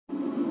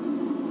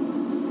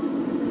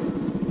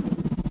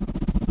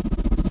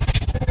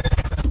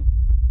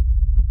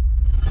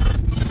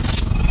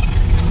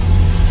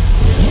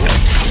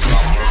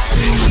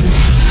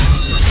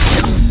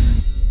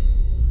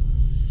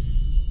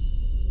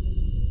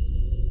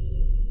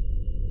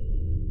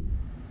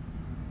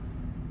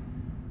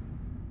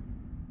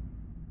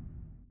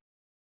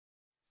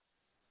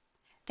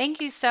Thank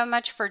you so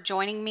much for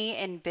joining me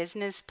in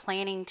business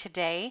planning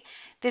today.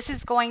 This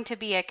is going to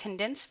be a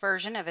condensed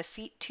version of a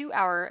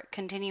 2-hour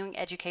continuing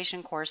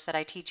education course that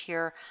I teach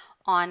here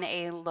on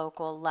a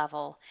local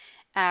level.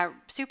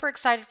 Super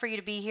excited for you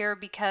to be here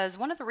because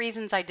one of the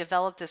reasons I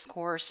developed this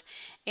course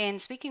in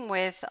speaking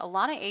with a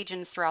lot of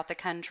agents throughout the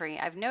country,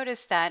 I've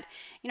noticed that,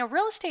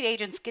 real estate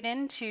agents get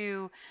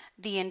into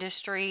the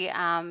industry,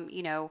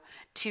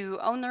 to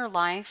own their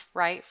life,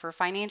 right, for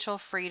financial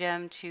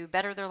freedom, to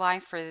better their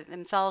life for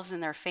themselves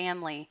and their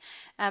family.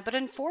 But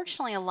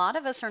unfortunately, a lot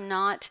of us are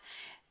not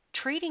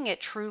treating it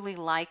truly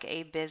like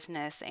a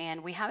business,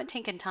 and we haven't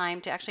taken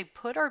time to actually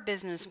put our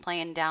business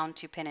plan down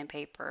to pen and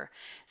paper.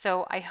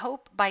 So I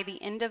hope by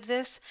the end of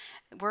this,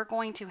 we're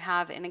going to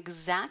have an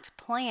exact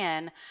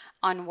plan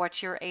on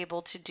what you're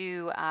able to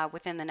do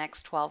within the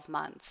next 12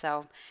 months.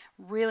 So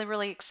really,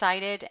 really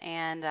excited,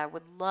 and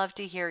would love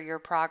to hear your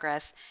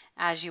progress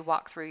as you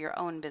walk through your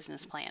own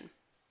business plan.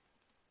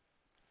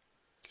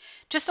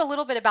 Just a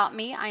little bit about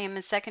me. I am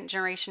a second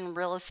generation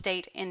real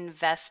estate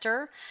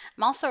investor.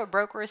 I'm also a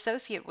broker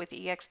associate with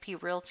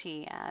eXp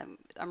Realty.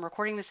 I'm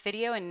recording this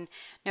video in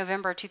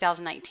November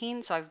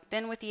 2019, so I've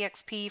been with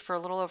eXp for a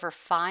little over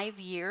 5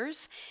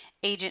 years,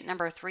 agent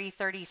number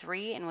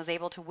 333, and was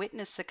able to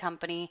witness the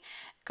company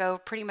go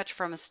pretty much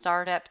from a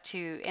startup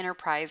to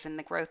enterprise and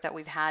the growth that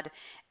we've had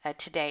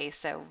today.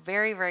 So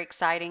very, very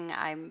exciting.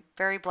 I'm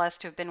very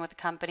blessed to have been with the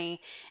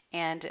company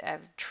and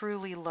I've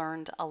truly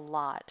learned a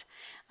lot.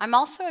 I'm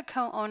also a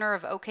co-owner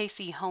of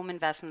OKC Home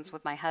Investments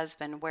with my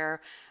husband, where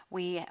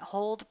we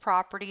hold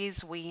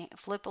properties, we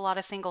flip a lot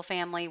of single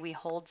family, we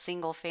hold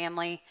single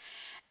family,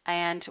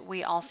 and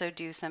we also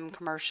do some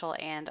commercial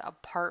and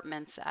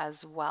apartments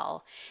as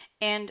well.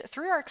 And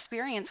through our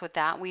experience with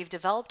that, we've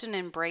developed an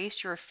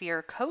Embrace Your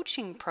Fear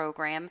coaching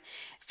program.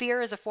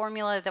 FEAR is a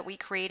formula that we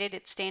created.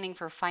 It's standing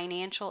for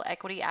Financial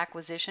Equity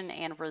Acquisition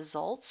and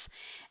Results.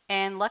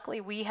 And luckily,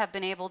 we have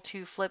been able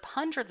to flip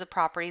hundreds of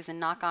properties,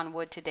 and knock on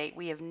wood to date,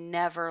 we have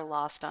never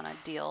lost on a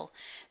deal.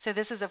 So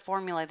this is a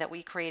formula that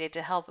we created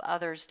to help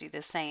others do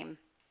the same.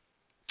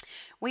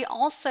 We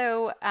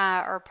also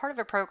are part of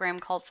a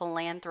program called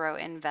Philanthro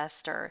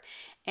Investor.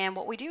 And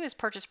what we do is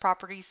purchase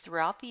properties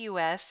throughout the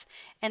U.S.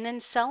 and then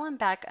sell them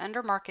back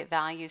under market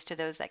values to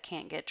those that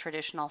can't get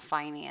traditional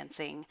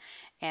financing,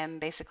 and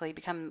basically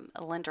become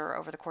a lender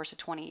over the course of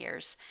 20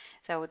 years.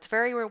 So it's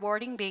very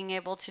rewarding being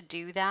able to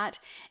do that.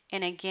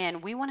 And again,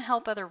 we want to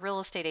help other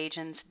real estate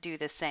agents do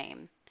the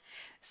same.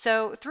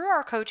 So through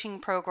our coaching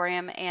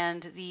program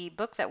and the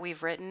book that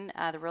we've written,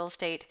 the Real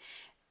Estate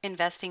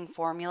Investing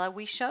Formula,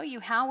 we show you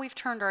how we've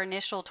turned our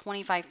initial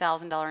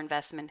 $25,000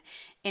 investment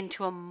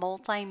into a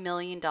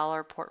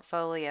multi-million-dollar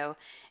portfolio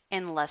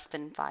in less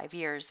than 5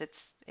 years.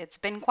 It's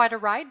been quite a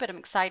ride, but I'm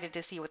excited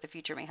to see what the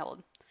future may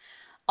hold.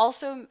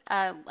 Also,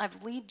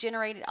 I've lead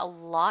generated a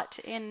lot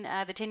in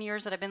the 10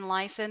 years that I've been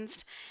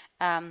licensed.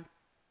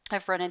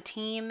 I've run a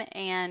team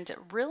and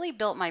really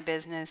built my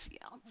business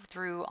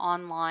through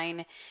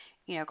online,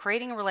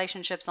 creating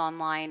relationships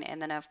online,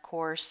 and then, of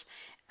course,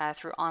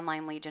 through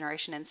online lead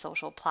generation and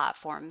social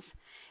platforms.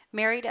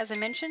 Married, as I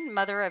mentioned,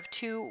 mother of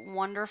two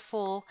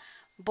wonderful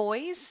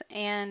boys,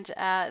 and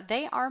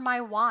they are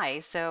my why.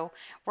 So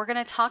we're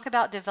going to talk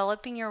about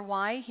developing your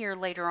why here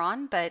later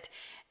on, but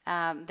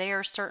they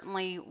are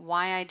certainly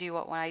why I do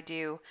what I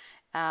do.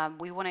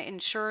 We want to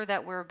ensure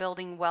that we're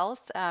building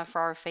wealth for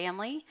our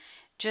family,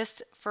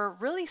 just for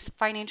really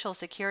financial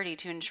security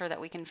to ensure that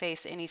we can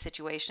face any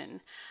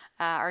situation.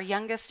 Our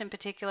youngest in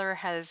particular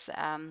has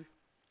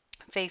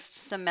faced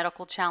some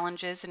medical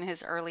challenges in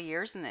his early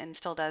years, and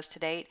still does to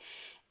date.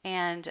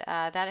 And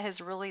that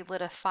has really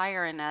lit a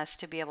fire in us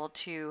to be able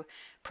to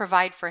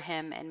provide for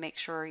him and make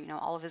sure,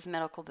 all of his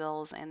medical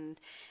bills and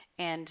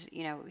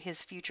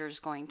his future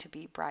is going to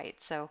be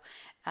bright. So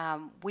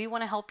we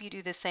want to help you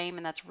do the same,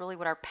 and that's really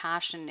what our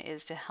passion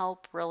is, to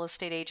help real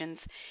estate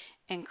agents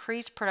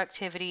increase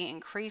productivity,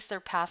 increase their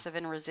passive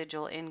and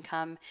residual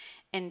income,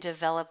 and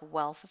develop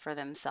wealth for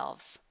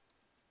themselves.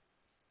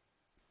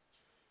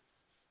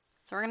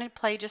 So we're going to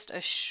play just a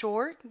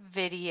short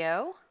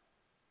video.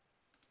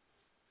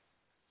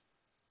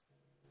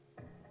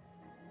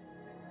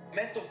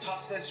 Mental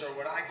toughness, or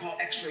what I call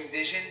X-ray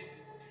vision,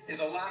 is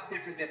a lot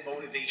different than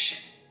motivation.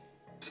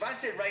 Because if I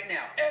say right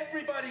now,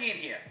 everybody in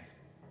here,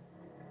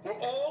 we're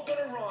all going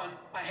to run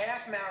a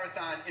half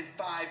marathon in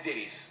 5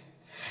 days.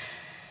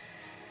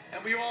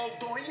 And we all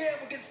going, yeah,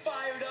 we're getting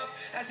fired up.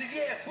 I said,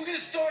 yeah, we're going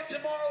to start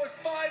tomorrow at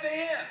 5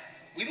 a.m.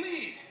 We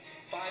leave.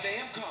 5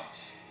 a.m.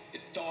 comes.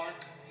 It's dark.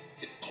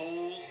 It's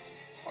cold.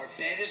 Our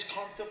bed is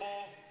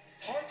comfortable.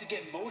 It's hard to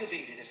get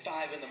motivated at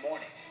 5 in the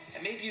morning.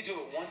 And maybe you do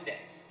it one day,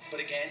 but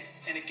again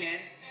and again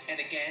and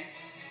again.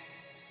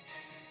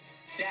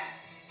 That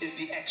is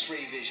the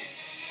X-ray vision.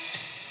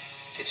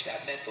 It's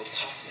that mental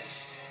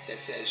toughness that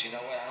says, you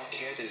know what, I don't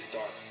care that it's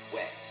dark,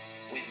 wet,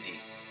 windy,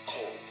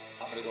 cold.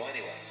 I'm going to go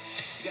anyway.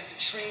 You got to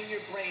train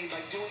your brain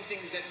by doing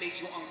things that make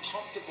you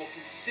uncomfortable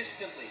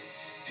consistently,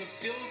 to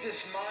build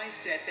this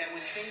mindset that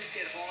when things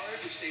get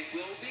hard, which they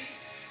will be,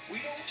 we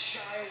don't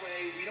shy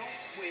away, we don't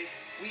quit,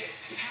 we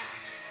attack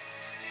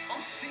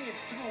I'm seeing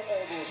through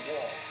all those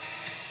walls.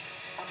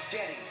 I'm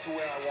getting to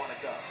where I want to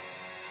go.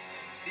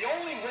 The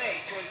only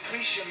way to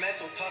increase your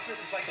mental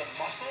toughness is like a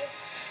muscle,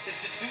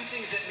 is to do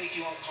things that make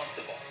you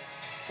uncomfortable.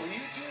 When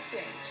you do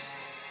things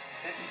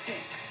that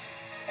stink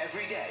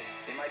every day,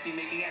 they might be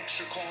making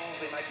extra calls,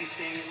 they might be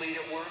staying late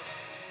at work,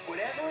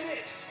 whatever it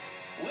is,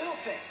 little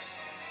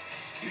things.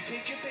 You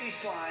take your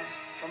baseline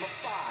from a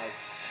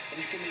 5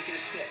 and you can make it a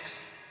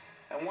 6.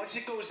 And once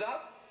it goes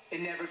up,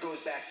 it never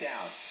goes back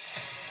down.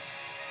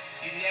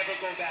 You never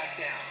go back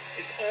down.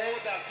 It's all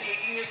about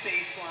taking your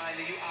baseline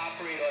that you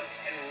operate on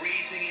and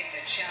raising it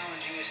and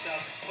challenging yourself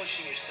and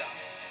pushing yourself.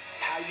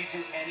 How you do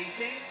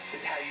anything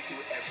is how you do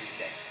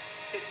everything.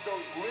 It's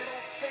those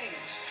little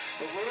things,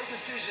 the little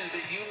decisions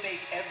that you make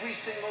every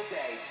single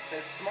day,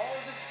 as small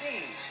as it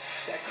seems,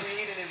 that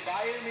create an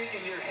environment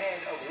in your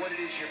head of what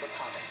it is you're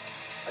becoming.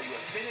 Are you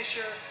a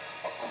finisher,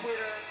 a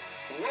quitter?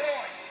 What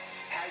are you?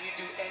 How you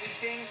do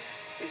anything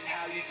is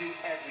how you do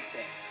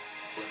everything.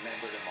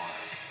 Remember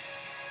tomorrow.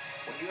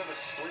 When you have a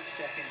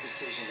split-second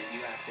decision that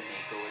you have to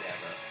make or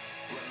whatever,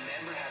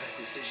 remember how that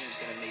decision is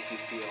going to make you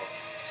feel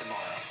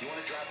tomorrow. You want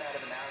to drop out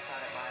of the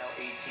marathon at mile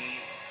 18?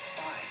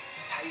 Fine.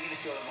 How are you going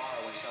to feel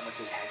tomorrow when someone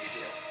says, how'd you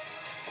do?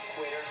 A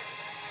quitter?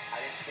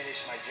 I didn't finish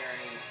my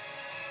journey.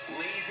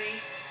 Lazy?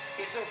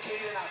 It's okay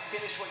to not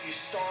finish what you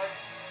start.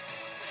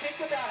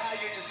 Think about how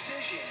your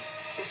decision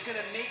is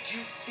going to make you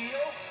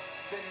feel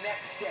the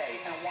next day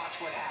and watch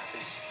what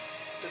happens.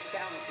 The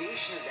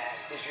foundation of that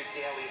is your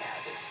daily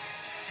habits.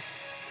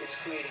 It's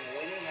creating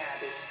winning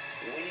habits,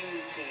 winning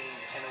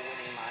routines, and a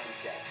winning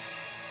mindset.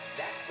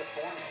 That's the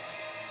formula.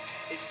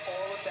 It's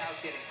all about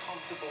getting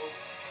comfortable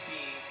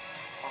being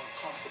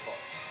uncomfortable.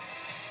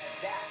 And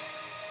that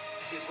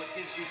is what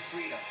gives you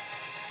freedom.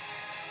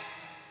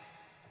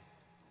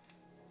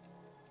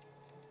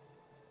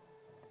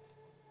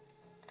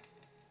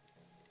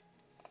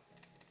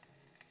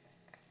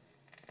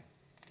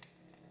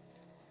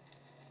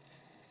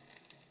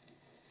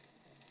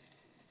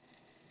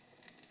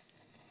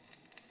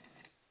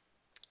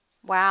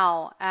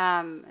 Wow.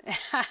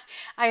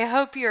 I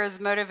hope you're as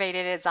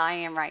motivated as I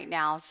am right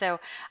now. So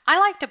I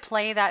like to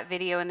play that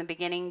video in the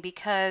beginning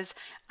because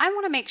I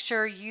want to make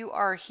sure you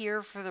are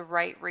here for the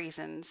right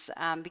reasons.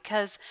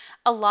 Because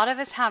a lot of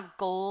us have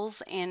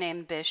goals and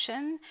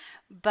ambition,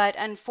 but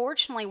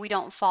unfortunately we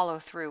don't follow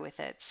through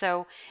with it.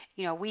 So,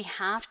 we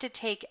have to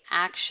take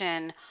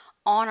action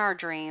on our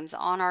dreams,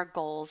 on our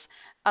goals.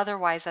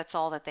 Otherwise, that's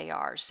all that they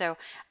are. So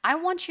I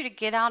want you to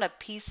get out a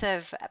piece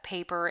of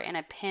paper and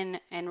a pen,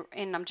 and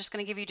I'm just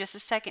going to give you just a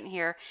second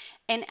here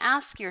and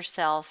ask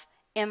yourself,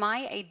 am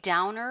I a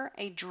downer,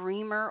 a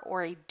dreamer,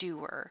 or a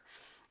doer?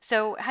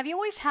 So, have you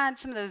always had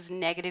some of those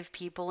negative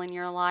people in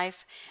your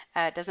life?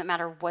 It doesn't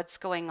matter what's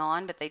going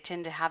on, but they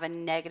tend to have a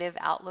negative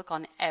outlook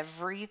on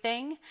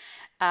everything.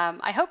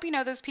 I hope you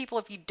know those people.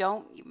 If you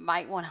don't, you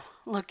might want to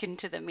look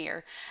into the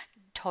mirror.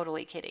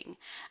 Totally kidding.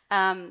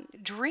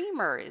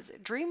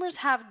 Dreamers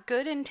have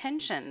good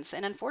intentions,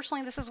 and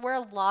unfortunately, this is where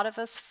a lot of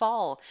us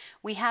fall.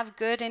 We have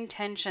good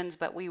intentions,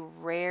 but we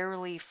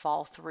rarely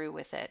fall through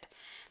with it.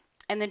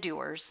 And the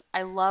doers,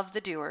 I love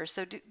the doers.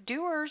 So,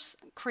 doers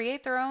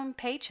create their own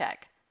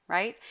paycheck,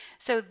 right?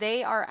 So,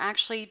 they are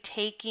actually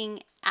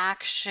taking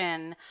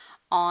action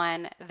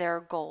on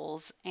their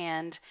goals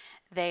and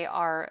they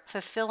are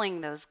fulfilling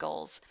those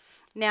goals.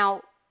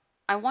 Now,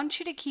 I want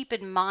you to keep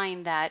in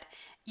mind that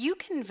you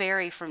can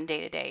vary from day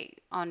to day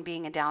on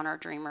being a downer,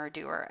 dreamer, or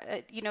doer.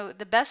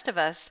 The best of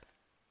us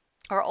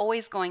are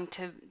always going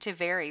to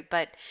vary,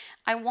 but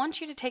I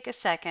want you to take a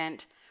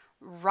second,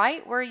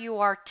 right where you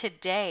are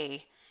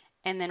today,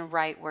 and then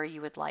right where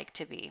you would like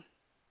to be.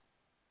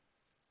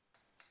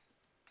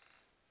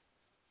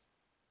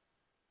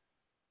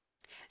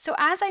 So,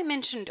 as I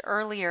mentioned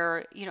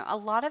earlier, a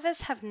lot of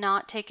us have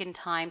not taken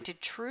time to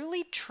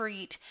truly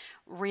treat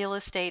real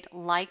estate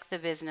like the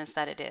business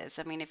that it is.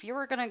 I mean, if you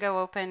were going to go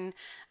open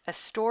a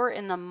store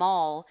in the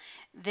mall,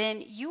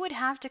 then you would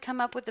have to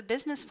come up with a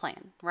business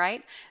plan,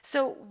 right?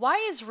 So, why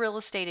is real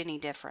estate any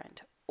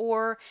different?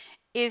 Or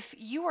if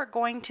you are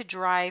going to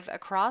drive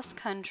across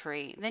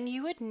country, then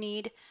you would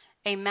need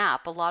a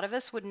map. A lot of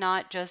us would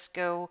not just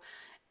go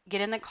get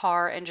in the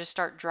car and just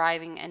start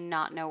driving and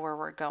not know where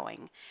we're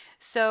going.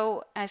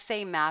 So I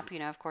say map,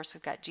 of course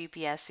we've got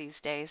GPS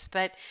these days,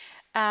 but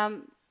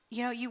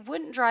you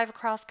wouldn't drive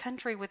across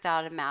country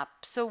without a map.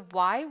 So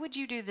why would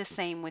you do the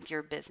same with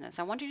your business?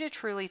 I want you to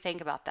truly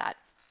think about that.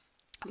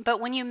 But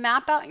when you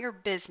map out your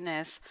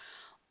business,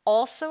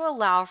 also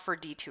allow for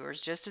detours.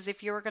 Just as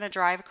if you were going to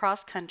drive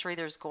across country,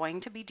 there's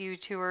going to be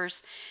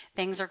detours.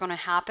 Things are going to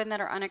happen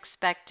that are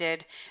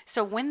unexpected.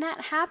 So when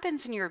that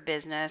happens in your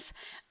business,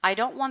 I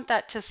don't want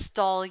that to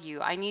stall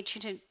you. I need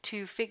you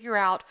to figure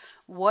out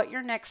what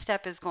your next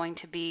step is going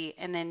to be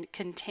and then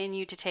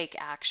continue to take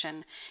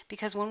action.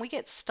 Because when we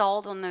get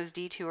stalled on those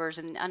detours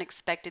and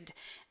unexpected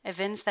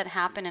events that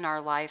happen in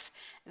our life,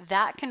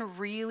 that can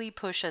really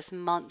push us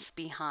months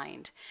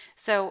behind.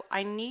 So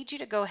I need you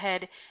to go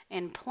ahead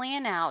and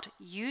plan out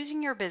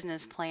using your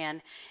business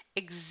plan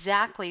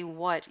exactly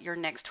what your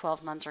next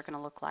 12 months are going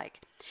to look like.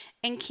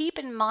 And keep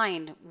in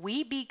mind,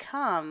 we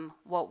become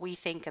what we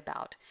think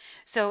about.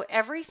 So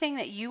everything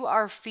that you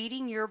are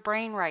feeding your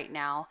brain right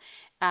now,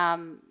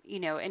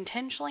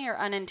 intentionally or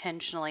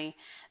unintentionally,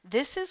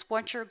 this is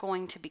what you're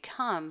going to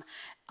become.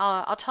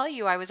 I'll tell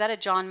you, I was at a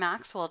John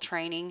Maxwell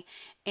training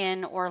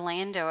in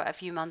Orlando a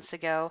few months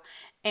ago,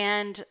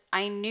 and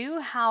I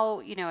knew how,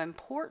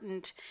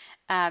 important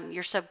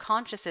your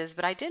subconscious is,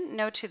 but I didn't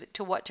know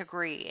to what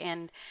degree.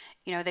 And,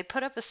 they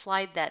put up a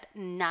slide that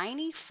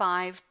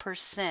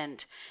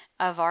 95%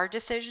 of our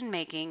decision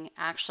making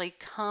actually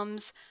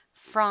comes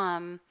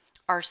from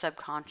our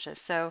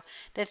subconscious. So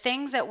the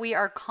things that we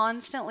are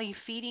constantly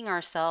feeding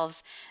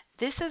ourselves,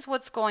 this is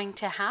what's going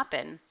to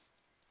happen.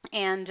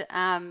 And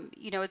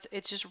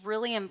it's just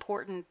really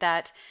important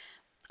that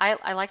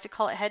I like to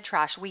call it head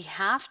trash. We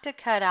have to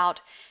cut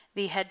out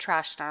the head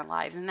trash in our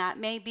lives. And that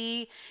may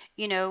be,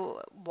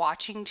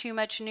 watching too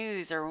much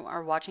news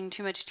or watching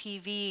too much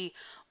TV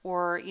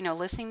or,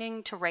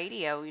 listening to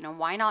radio.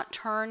 Why not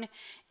turn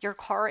your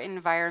car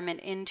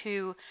environment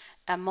into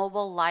a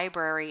mobile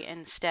library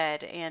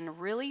instead and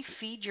really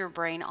feed your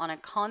brain on a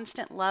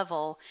constant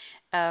level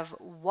of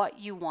what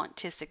you want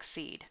to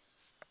succeed?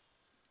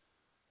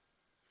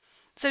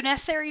 So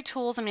necessary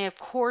tools, I mean, of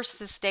course,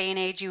 this day and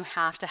age, you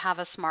have to have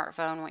a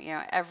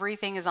smartphone.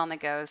 Everything is on the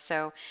go.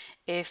 So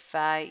if,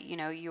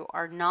 you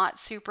are not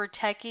super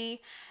techie,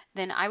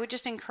 then I would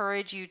just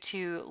encourage you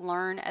to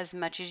learn as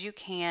much as you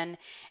can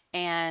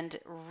and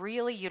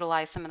really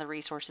utilize some of the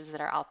resources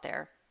that are out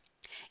there.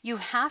 You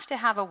have to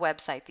have a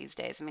website these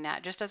days. I mean,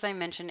 just as I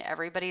mentioned,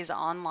 everybody's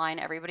online,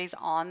 everybody's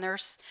on their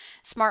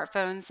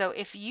smartphone. So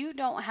if you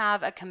don't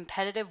have a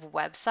competitive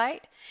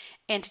website,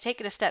 and to take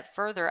it a step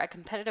further, a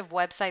competitive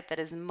website that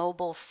is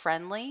mobile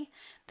friendly,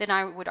 then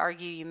I would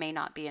argue you may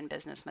not be in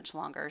business much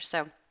longer.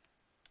 So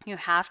you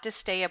have to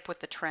stay up with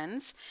the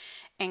trends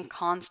and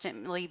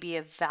constantly be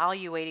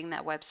evaluating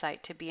that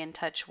website to be in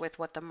touch with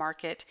what the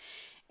market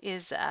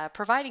is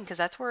providing, because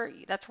that's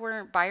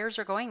where buyers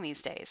are going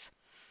these days.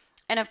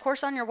 And of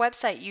course, on your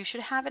website, you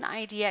should have an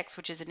IDX,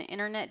 which is an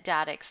internet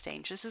data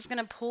exchange. This is going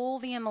to pull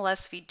the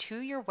MLS feed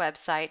to your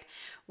website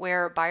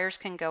where buyers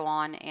can go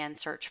on and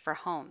search for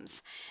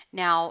homes.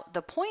 Now,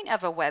 the point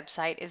of a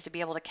website is to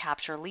be able to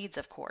capture leads,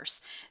 of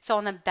course. So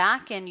on the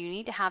back end, you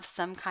need to have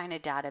some kind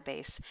of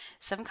database,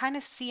 some kind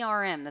of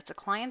CRM, that's a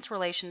client's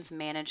relations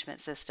management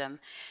system.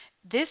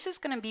 This is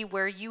going to be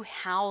where you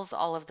house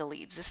all of the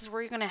leads. This is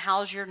where you're going to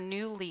house your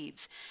new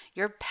leads,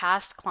 your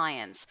past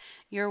clients,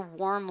 your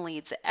warm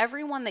leads,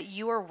 everyone that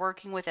you are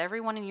working with,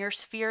 everyone in your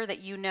sphere that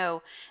you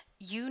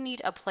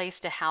need a place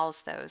to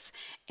house those.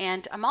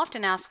 And I'm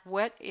often asked,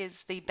 what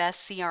is the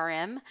best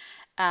CRM?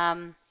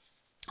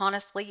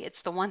 Honestly,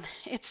 it's the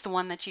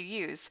one that you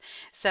use.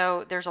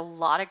 So there's a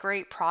lot of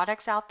great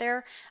products out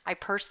there. I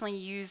personally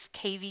use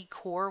KV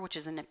Core, which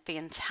is a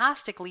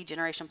fantastic lead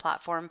generation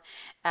platform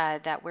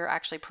that we're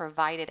actually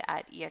provided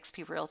at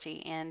eXp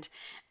Realty, and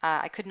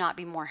I could not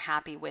be more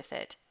happy with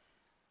it.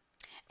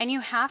 And you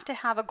have to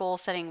have a goal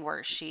setting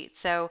worksheet.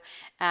 So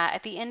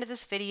at the end of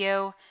this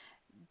video,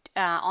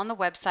 on the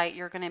website,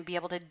 you're going to be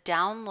able to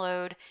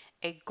download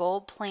a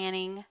goal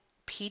planning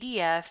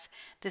PDF.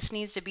 This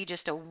needs to be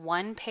just a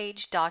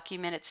one-page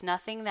document. It's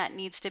nothing that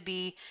needs to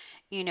be,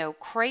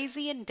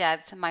 crazy in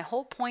depth. My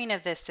whole point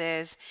of this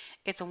is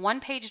it's a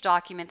one-page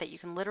document that you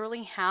can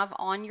literally have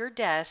on your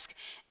desk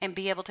and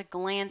be able to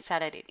glance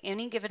at it at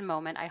any given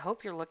moment. I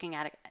hope you're looking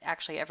at it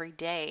actually every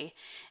day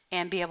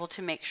and be able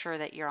to make sure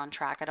that you're on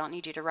track. I don't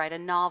need you to write a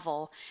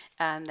novel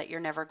that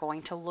you're never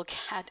going to look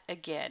at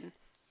again.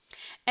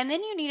 And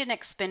then you need an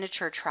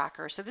expenditure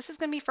tracker. So this is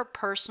going to be for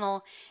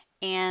personal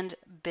and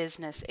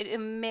business. It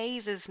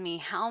amazes me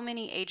how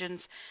many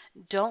agents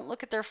don't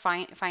look at their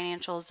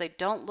financials. They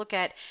don't look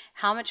at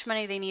how much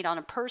money they need on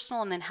a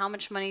personal and then how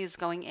much money is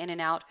going in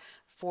and out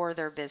for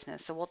their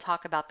business. So we'll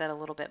talk about that a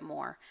little bit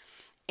more.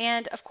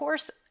 And of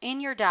course,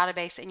 in your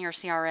database, in your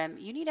CRM,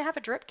 you need to have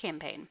a drip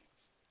campaign.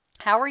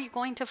 How are you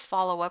going to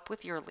follow up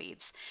with your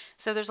leads?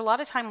 So there's a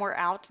lot of time we're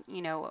out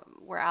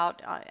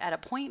at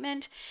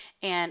appointment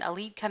and a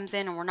lead comes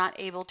in and we're not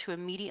able to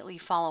immediately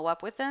follow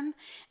up with them.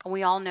 And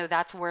we all know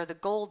that's where the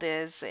gold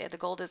is. The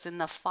gold is in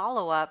the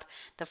follow up.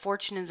 The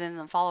fortune is in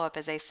the follow up,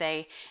 as they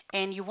say.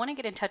 And you want to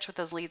get in touch with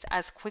those leads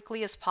as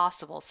quickly as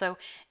possible. So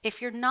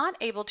if you're not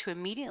able to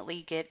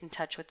immediately get in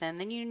touch with them,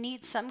 then you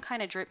need some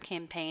kind of drip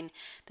campaign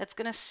that's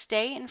going to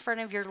stay in front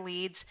of your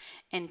leads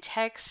and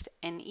text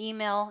and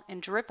email and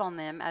drip on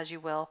them, as you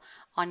will,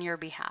 on your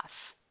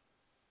behalf.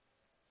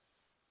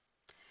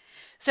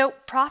 So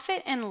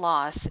profit and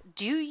loss,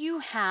 do you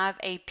have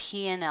a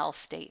P&L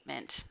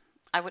statement?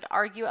 I would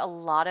argue a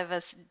lot of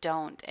us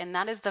don't. And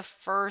that is the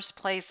first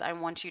place I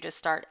want you to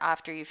start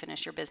after you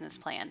finish your business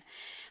plan.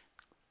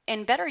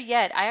 And better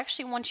yet, I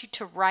actually want you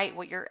to write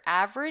what your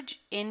average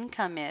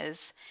income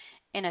is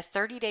in a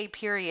 30-day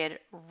period.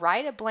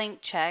 Write a blank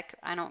check.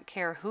 I don't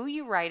care who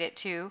you write it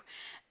to.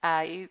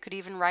 You could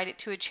even write it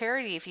to a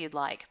charity if you'd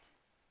like.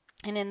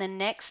 And in the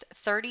next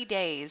 30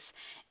 days,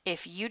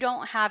 if you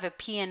don't have a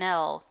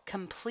P&L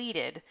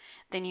completed,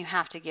 then you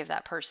have to give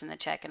that person the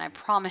check. And I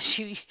promise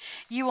you,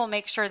 you will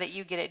make sure that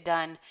you get it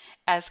done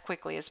as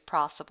quickly as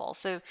possible.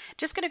 So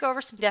just going to go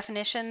over some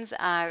definitions.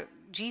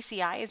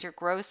 GCI is your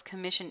gross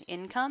commission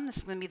income. This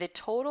is going to be the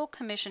total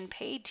commission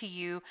paid to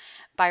you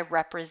by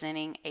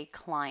representing a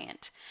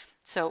client.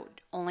 So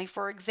only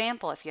for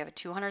example, if you have a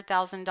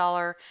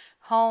 $200,000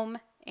 home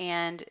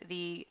and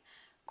the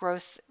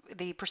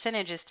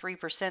percentage is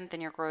 3%,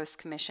 then your gross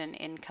commission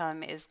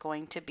income is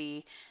going to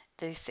be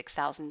the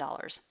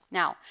 $6,000.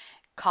 Now,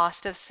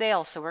 cost of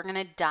sale. So we're going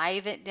to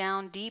dive it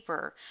down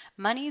deeper.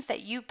 Monies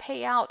that you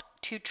pay out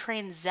to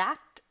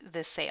transact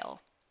the sale.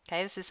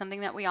 Okay, this is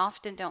something that we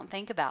often don't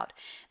think about.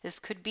 This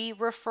could be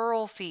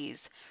referral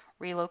fees,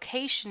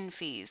 relocation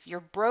fees,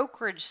 your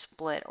brokerage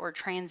split or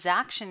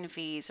transaction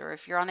fees, or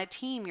if you're on a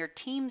team, your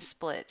team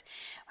split.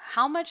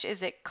 How much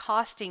is it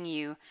costing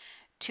you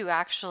to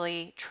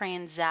actually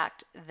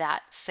transact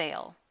that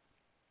sale?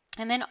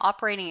 And then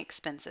operating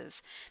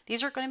expenses.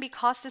 These are going to be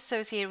costs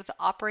associated with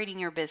operating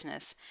your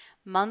business.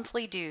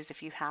 Monthly dues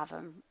if you have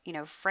them,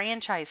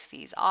 franchise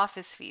fees,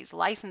 office fees,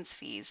 license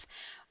fees,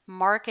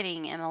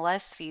 marketing,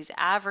 MLS fees,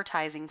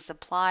 advertising,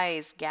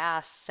 supplies,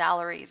 gas,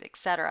 salaries,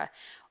 etc.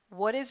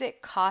 What is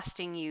it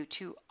costing you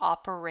to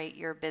operate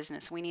your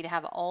business? We need to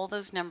have all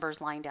those numbers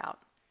lined out.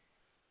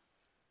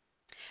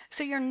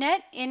 So your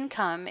net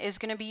income is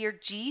going to be your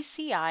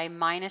GCI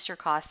minus your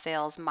cost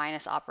sales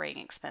minus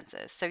operating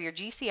expenses. So your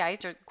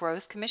GCI, your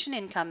gross commission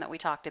income that we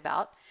talked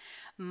about,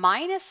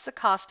 minus the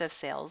cost of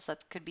sales,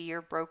 that could be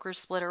your broker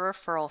split or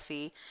referral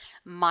fee,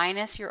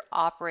 minus your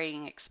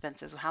operating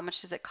expenses. How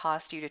much does it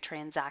cost you to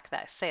transact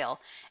that sale?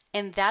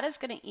 And that is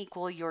going to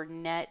equal your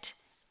net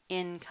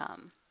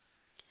income.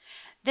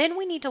 Then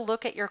we need to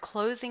look at your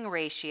closing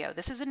ratio.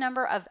 This is a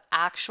number of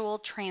actual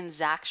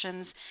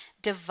transactions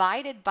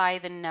divided by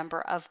the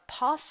number of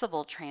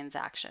possible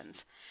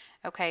transactions.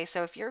 Okay,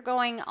 so if you're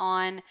going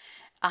on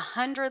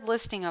 100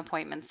 listing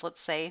appointments, let's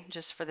say,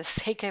 just for the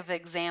sake of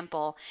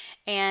example,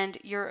 and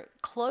you're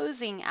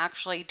closing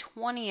actually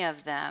 20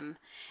 of them,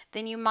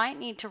 then you might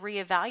need to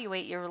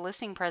reevaluate your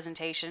listing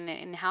presentation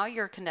and how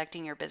you're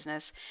conducting your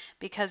business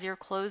because your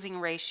closing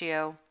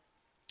ratio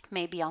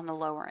may be on the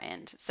lower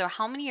end. So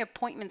how many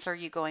appointments are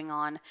you going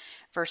on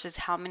versus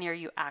how many are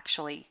you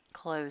actually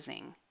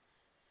closing?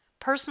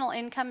 Personal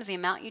income is the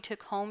amount you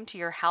took home to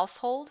your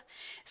household.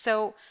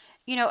 So,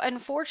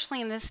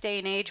 unfortunately in this day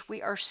and age,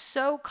 we are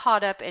so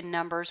caught up in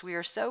numbers. We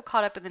are so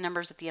caught up in the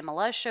numbers that the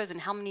MLS shows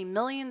and how many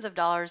millions of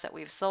dollars that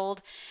we've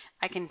sold.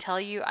 I can tell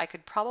you, I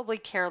could probably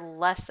care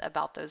less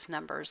about those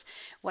numbers.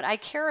 What I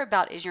care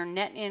about is your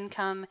net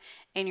income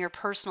and your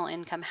personal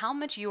income, how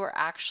much you are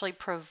actually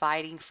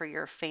providing for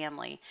your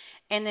family,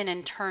 and then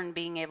in turn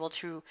being able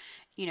to,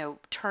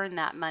 turn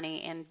that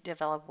money and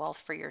develop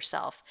wealth for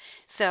yourself.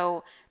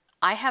 So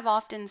I have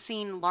often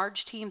seen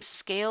large teams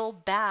scale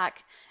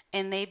back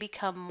and they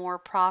become more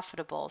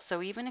profitable.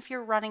 So even if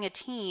you're running a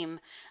team,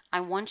 I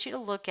want you to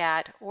look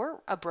at,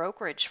 or a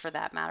brokerage for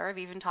that matter, I've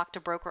even talked to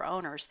broker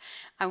owners,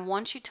 I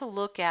want you to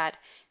look at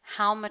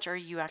how much are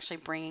you actually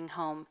bringing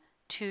home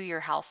to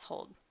your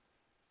household.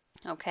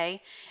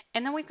 Okay,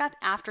 and then we've got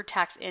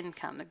after-tax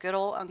income, the good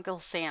old Uncle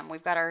Sam.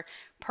 We've got our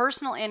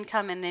personal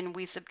income, and then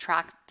we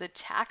subtract the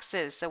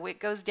taxes, so it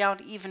goes down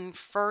even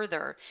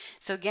further.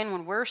 So again,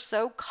 when we're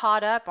so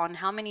caught up on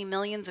how many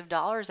millions of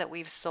dollars that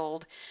we've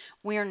sold,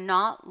 we are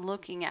not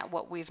looking at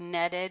what we've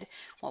netted,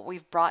 what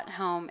we've brought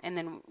home, and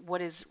then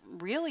what is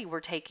really we're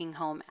taking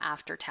home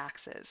after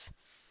taxes.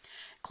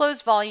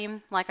 Closed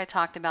volume, like I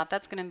talked about,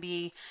 that's going to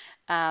be,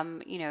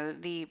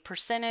 the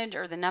percentage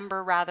or the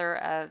number rather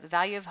of the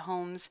value of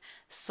homes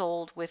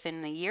sold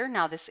within the year.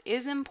 Now, this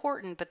is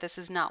important, but this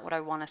is not what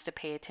I want us to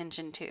pay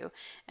attention to.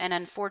 And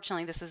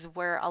unfortunately, this is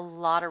where a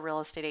lot of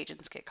real estate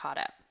agents get caught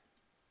up.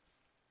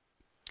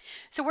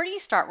 So where do you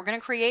start? We're going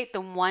to create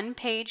the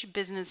one-page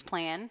business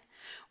plan.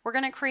 We're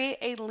going to create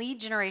a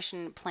lead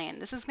generation plan.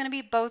 This is going to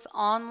be both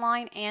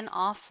online and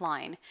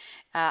offline.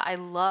 I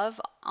love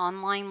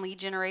online lead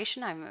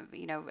generation. I'm,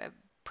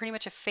 pretty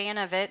much a fan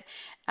of it,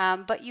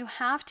 but you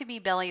have to be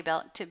belly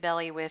to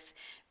belly with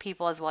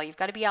people as well. You've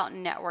got to be out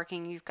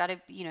networking. You've got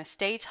to,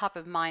 stay top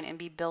of mind and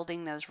be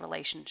building those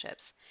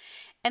relationships.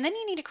 And then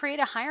you need to create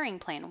a hiring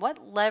plan.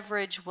 What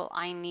leverage will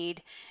I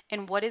need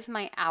and what is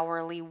my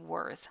hourly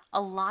worth?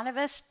 A lot of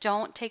us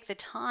don't take the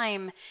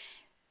time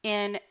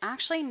in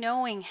actually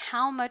knowing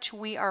how much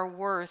we are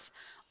worth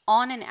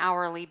on an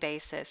hourly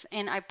basis.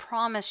 And I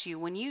promise you,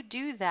 when you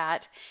do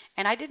that,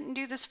 and I didn't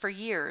do this for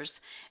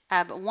years,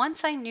 but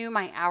once I knew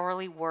my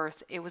hourly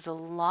worth, it was a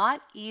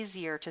lot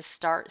easier to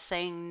start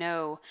saying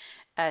no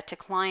to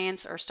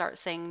clients or start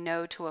saying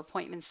no to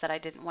appointments that I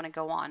didn't want to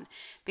go on,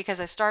 because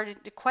I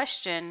started to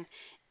question,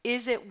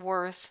 is it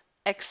worth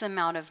X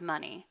amount of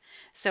money?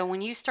 So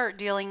when you start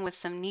dealing with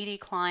some needy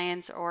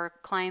clients or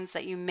clients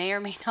that you may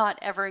or may not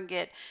ever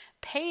get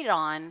paid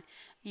on,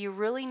 you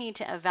really need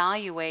to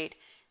evaluate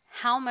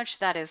how much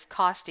that is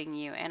costing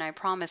you. And I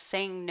promise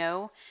saying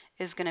no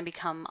is going to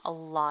become a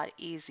lot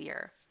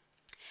easier.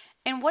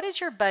 And what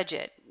is your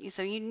budget?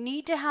 So you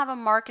need to have a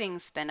marketing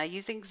spend. I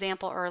used the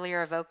example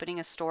earlier of opening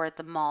a store at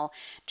the mall.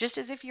 Just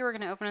as if you were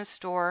going to open a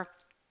store,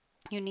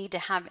 you need to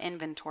have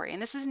inventory.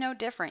 And this is no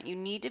different. You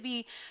need to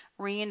be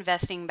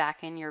reinvesting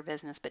back in your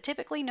business, but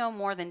typically no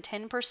more than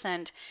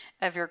 10%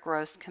 of your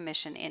gross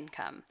commission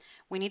income.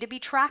 We need to be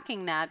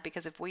tracking that,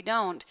 because if we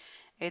don't,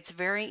 it's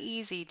very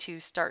easy to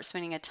start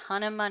spending a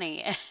ton of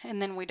money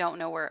and then we don't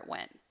know where it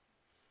went.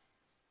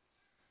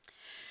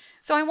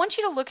 So I want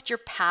you to look at your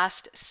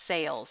past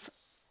sales.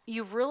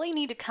 You really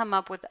need to come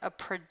up with a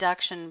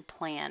production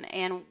plan.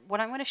 And what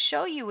I'm going to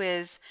show you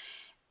is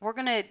we're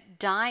going to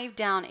dive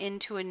down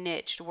into a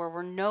niche where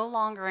we're no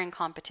longer in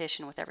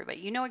competition with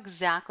everybody. You know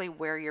exactly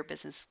where your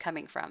business is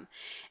coming from.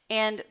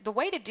 And the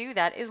way to do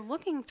that is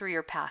looking through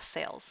your past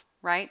sales,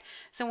 right?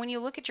 So when you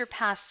look at your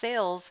past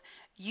sales,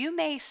 you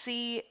may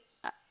see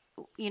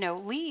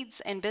leads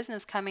and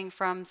business coming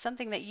from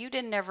something that you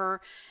didn't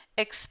ever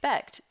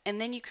expect. And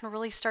then you can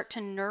really start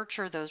to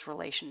nurture those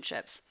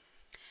relationships.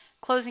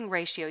 Closing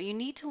ratio, you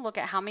need to look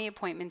at how many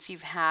appointments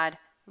you've had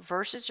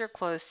versus your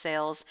closed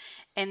sales,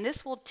 and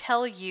this will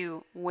tell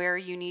you where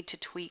you need to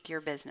tweak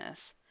your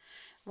business.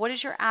 What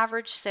is your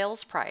average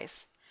sales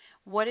price?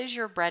 What is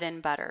your bread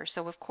and butter?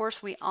 So of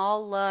course we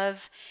all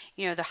love,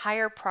 the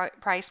higher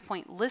price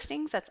point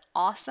listings. That's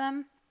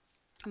awesome.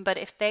 But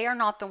if they are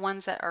not the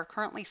ones that are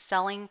currently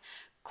selling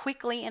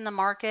quickly in the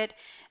market,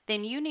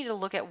 then you need to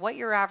look at what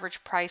your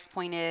average price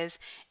point is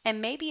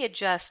and maybe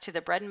adjust to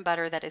the bread and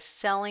butter that is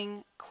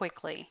selling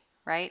quickly,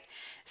 right?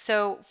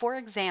 So, for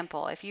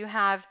example, if you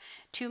have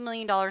 $2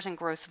 million in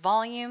gross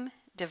volume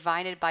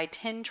divided by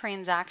 10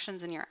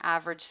 transactions and your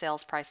average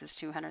sales price is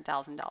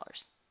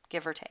 $200,000,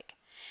 give or take.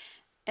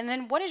 And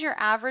then what is your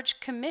average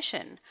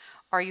commission?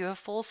 Are you a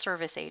full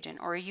service agent,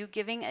 or are you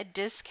giving a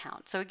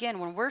discount? So again,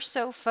 when we're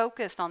so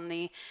focused on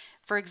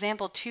for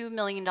example, $2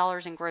 million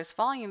in gross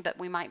volume, but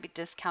we might be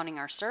discounting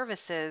our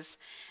services,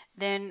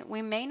 then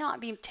we may not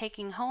be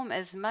taking home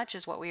as much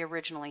as what we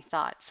originally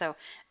thought. So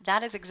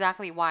that is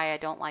exactly why I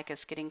don't like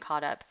us getting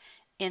caught up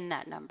in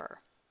that number.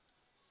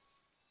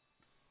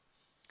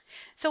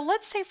 So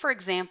let's say, for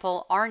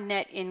example, our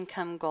net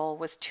income goal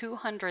was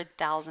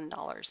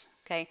 $200,000.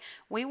 Okay,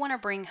 we want to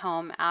bring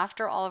home,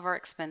 after all of our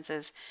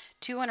expenses,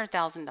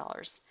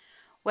 $200,000.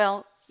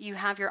 Well, you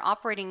have your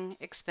operating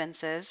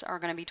expenses are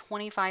going to be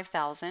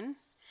 $25,000.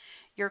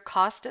 Your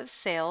cost of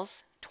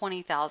sales,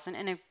 $20,000,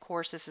 and of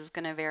course this is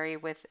going to vary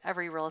with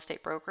every real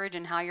estate brokerage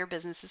and how your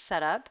business is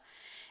set up.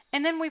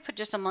 And then we put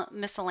just a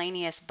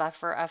miscellaneous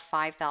buffer of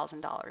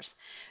 $5,000.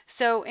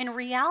 So in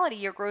reality,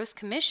 your gross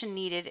commission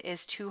needed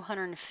is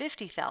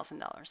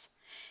 $250,000.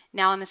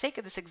 Now, in the sake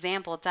of this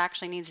example, it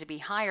actually needs to be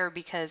higher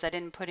because I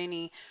didn't put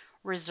any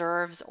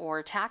reserves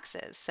or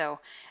taxes. So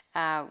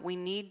we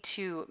need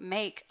to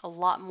make a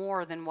lot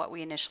more than what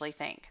we initially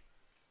think.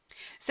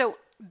 So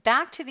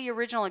back to the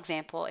original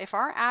example, if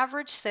our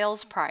average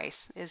sales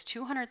price is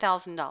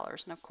 $200,000,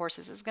 and of course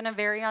this is going to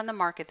vary on the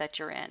market that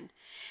you're in,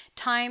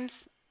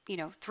 times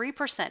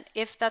 3%,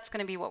 if that's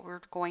going to be what we're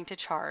going to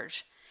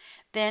charge,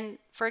 then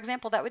for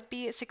example, that would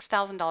be a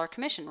 $6,000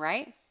 commission,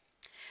 right?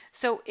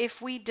 So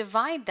if we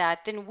divide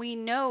that, then we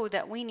know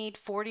that we need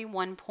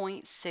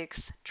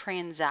 41.6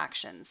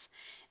 transactions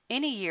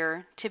in a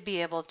year to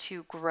be able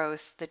to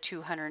gross the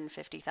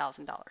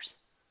 $250,000.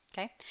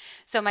 Okay,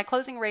 so my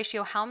closing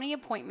ratio, how many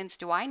appointments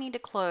do I need to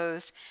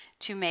close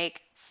to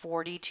make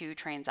 42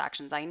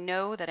 transactions? I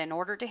know that in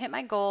order to hit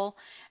my goal,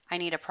 I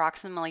need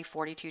approximately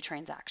 42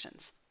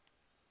 transactions.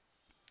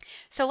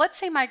 So let's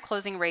say my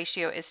closing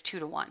ratio is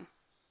 2-to-1.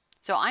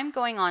 So I'm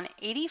going on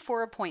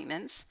 84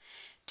 appointments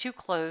to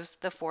close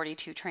the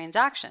 42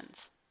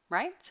 transactions,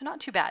 right? So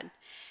not too bad.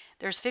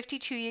 There's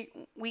 52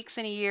 weeks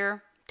in a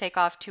year. Take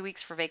off 2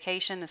 weeks for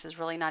vacation. This is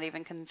really not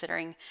even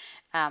considering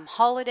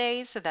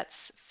holidays. So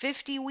that's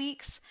 50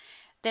 weeks.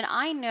 Then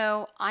I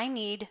know I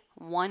need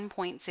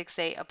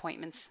 1.68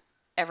 appointments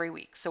every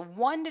week. So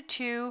 1 to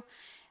 2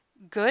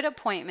 good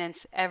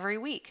appointments every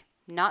week.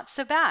 Not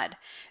so bad.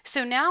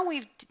 So now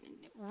we've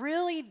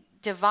really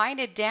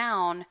divided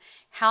down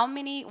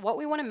what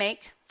we want to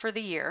make for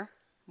the year,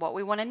 what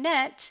we want to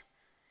net,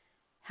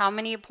 how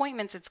many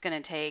appointments it's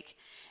going to take,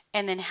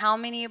 and then how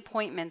many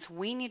appointments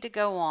we need to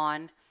go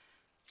on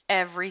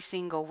every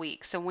single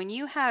week. So when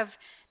you have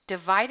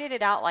divided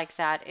it out like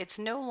that, it's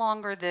no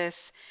longer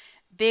this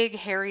big,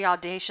 hairy,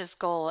 audacious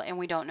goal and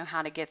we don't know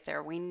how to get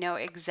there. We know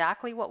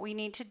exactly what we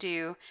need to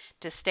do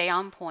to stay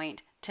on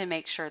point to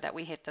make sure that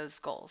we hit those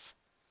goals.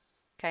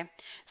 Okay.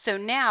 So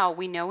now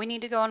we know we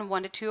need to go on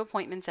 1 to 2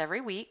 appointments every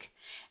week.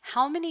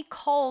 How many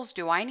calls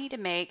do I need to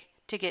make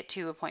to get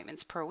 2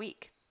 appointments per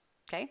week?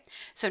 Okay.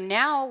 So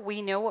now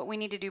we know what we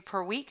need to do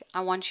per week.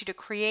 I want you to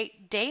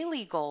create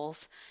daily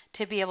goals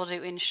to be able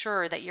to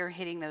ensure that you're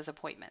hitting those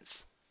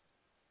appointments.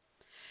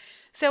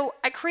 So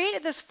I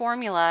created this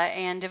formula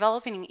and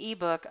developing an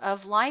ebook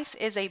of life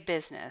is a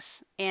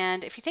business.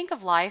 And if you think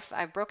of life,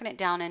 I've broken it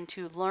down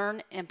into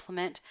learn,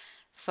 implement,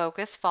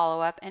 focus,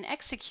 follow up, and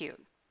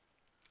execute.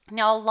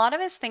 Now, a lot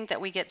of us think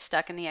that we get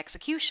stuck in the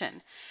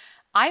execution.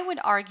 I would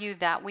argue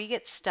that we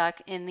get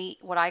stuck in the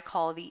what I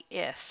call the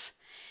if,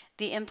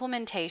 the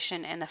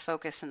implementation and the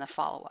focus and the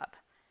follow up.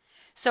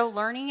 So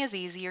learning is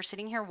easy. You're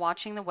sitting here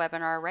watching the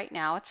webinar right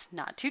now. It's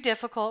not too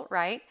difficult,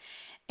 right?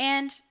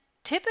 And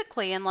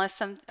typically,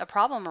 unless a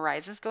problem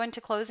arises, going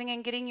to closing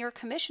and getting your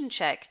commission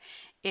check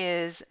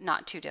is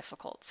not too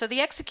difficult. So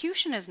the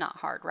execution is not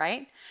hard,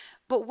 right?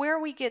 But where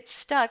we get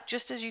stuck,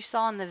 just as you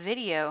saw in the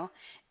video,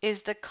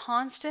 is the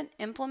constant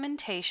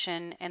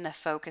implementation and the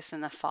focus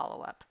and the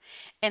follow-up.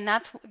 And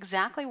that's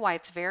exactly why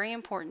it's very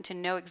important to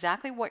know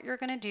exactly what you're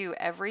going to do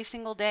every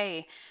single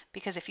day,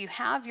 because if you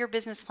have your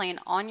business plan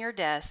on your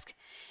desk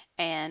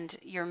and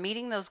you're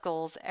meeting those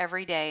goals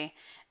every day,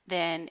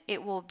 then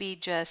it will be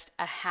just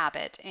a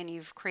habit and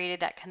you've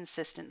created that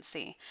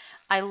consistency.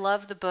 I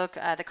love the book,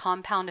 The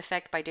Compound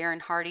Effect by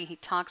Darren Hardy. He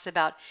talks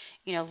about,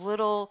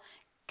 little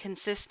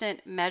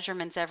consistent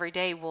measurements every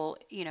day will,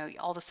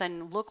 all of a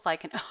sudden look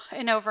like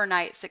an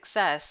overnight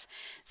success.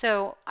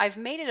 So I've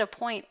made it a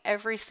point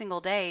every single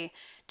day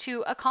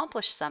to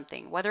accomplish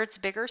something, whether it's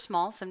big or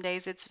small. Some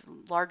days it's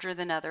larger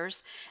than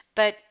others.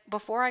 But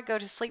before I go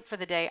to sleep for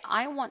the day,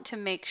 I want to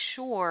make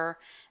sure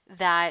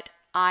that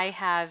I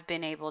have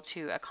been able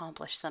to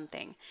accomplish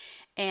something.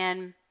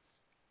 And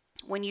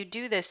when you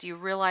do this, you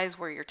realize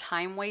where your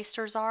time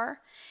wasters are.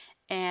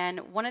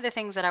 And one of the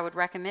things that I would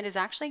recommend is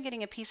actually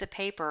getting a piece of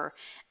paper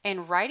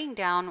and writing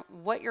down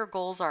what your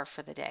goals are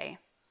for the day.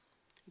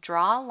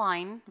 Draw a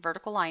line,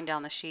 vertical line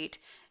down the sheet,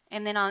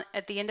 and then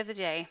at the end of the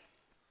day,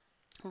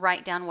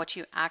 write down what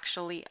you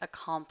actually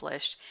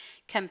accomplished.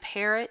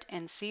 Compare it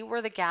and see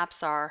where the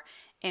gaps are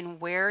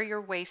and where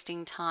you're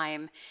wasting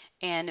time.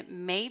 And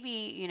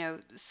maybe,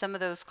 some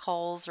of those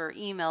calls or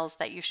emails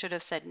that you should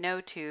have said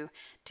no to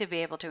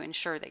be able to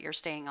ensure that you're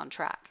staying on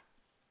track.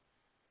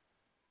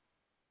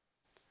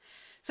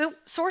 So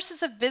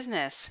sources of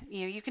business,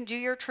 you can do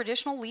your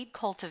traditional lead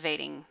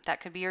cultivating.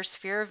 That could be your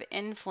sphere of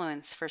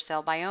influence for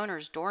sale by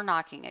owners, door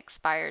knocking,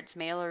 expireds,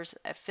 mailers,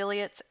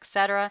 affiliates,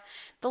 etc.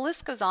 The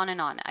list goes on and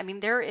on. I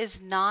mean, there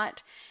is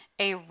not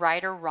a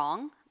right or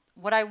wrong.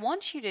 What I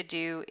want you to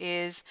do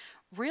is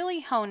really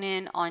hone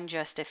in on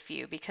just a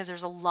few because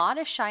there's a lot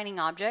of shining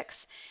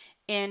objects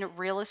in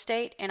real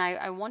estate, and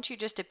I want you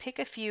just to pick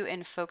a few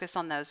and focus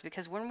on those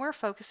because when we're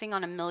focusing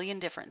on a million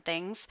different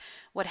things,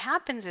 what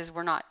happens is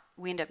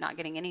we end up not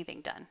getting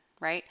anything done,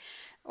 right?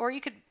 Or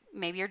you could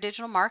maybe you're a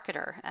digital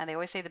marketer. They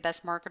always say the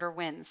best marketer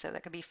wins, so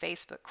that could be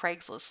Facebook,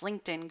 Craigslist,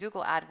 LinkedIn,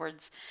 Google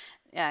AdWords.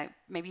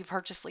 Maybe you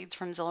purchase leads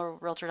from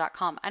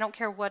ZillowRealtor.com. I don't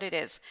care what it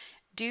is.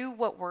 Do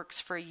what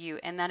works for you,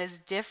 and that is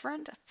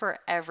different for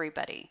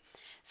everybody.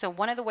 So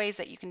one of the ways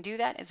that you can do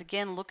that is,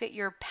 again, look at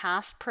your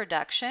past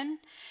production,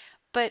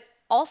 but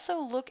also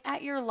look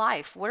at your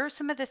life. What are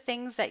some of the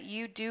things that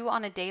you do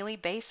on a daily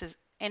basis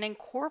and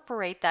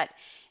incorporate that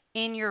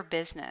in your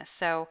business?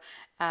 So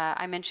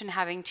I mentioned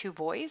having 2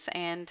 boys,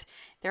 and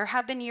there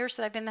have been years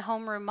that I've been the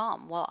homeroom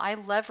mom. Well, I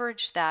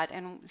leveraged that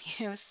and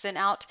sent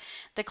out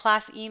the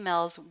class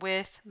emails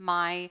with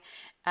my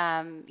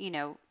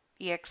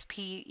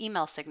EXP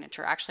email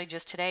signature. Actually,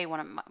 just today,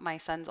 one of my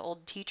son's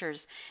old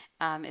teachers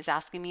is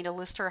asking me to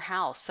list her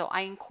house. So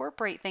I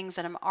incorporate things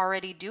that I'm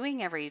already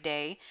doing every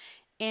day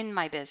in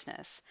my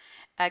business.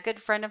 A good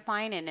friend of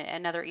mine and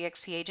another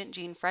EXP agent,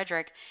 Gene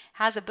Frederick,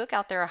 has a book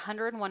out there,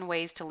 101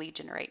 Ways to Lead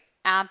Generate.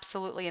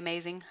 Absolutely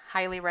amazing.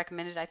 Highly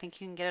recommended. I think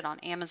you can get it on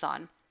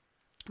Amazon.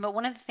 But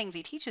one of the things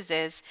he teaches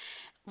is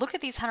look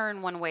at these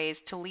 101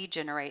 ways to lead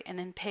generate and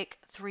then pick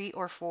 3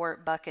 or 4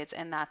 buckets,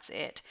 and that's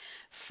it.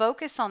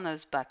 Focus on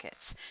those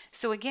buckets.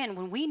 So again,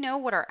 when we know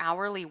what our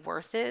hourly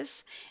worth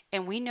is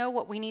and we know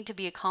what we need to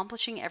be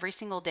accomplishing every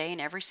single day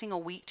and every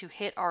single week to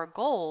hit our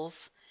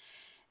goals,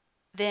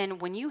 then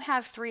when you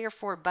have 3 or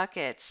 4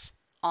 buckets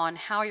on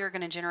how you're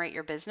going to generate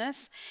your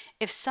business,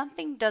 if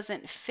something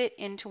doesn't fit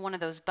into one of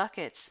those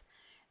buckets,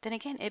 then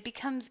again, it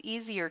becomes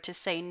easier to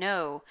say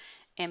no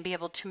and be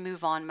able to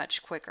move on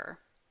much quicker.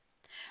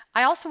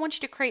 I also want you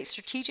to create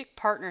strategic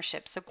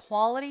partnerships, so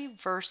quality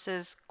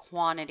versus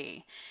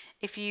quantity.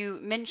 If you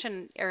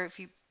mention, or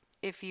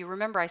if you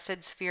remember, I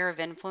said sphere of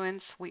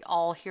influence. We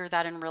all hear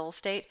that in real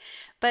estate,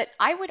 but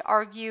I would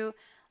argue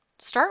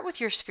start with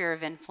your sphere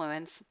of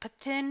influence, but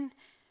then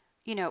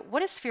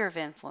what is sphere of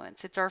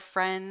influence? It's our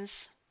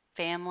friends,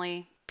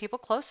 family, people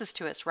closest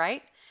to us,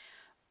 right?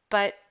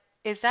 But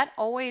is that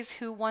always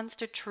who wants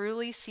to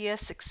truly see us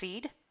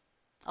succeed?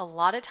 A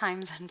lot of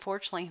times,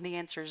 unfortunately, the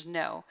answer is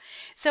no.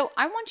 So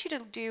I want you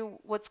to do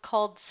what's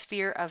called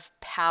sphere of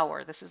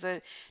power. This is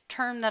a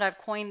term that I've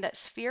coined, that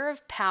sphere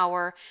of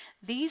power.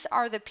 These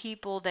are the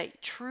people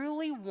that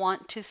truly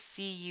want to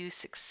see you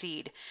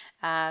succeed.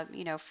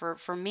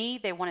 For me,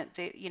 they want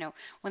it.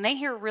 When they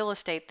hear real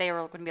estate, they are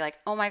going to be like,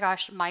 "Oh my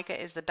gosh, Micah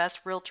is the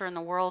best realtor in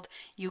the world.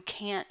 You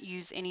can't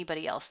use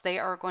anybody else." They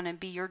are going to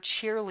be your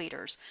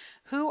cheerleaders.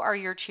 Who are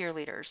your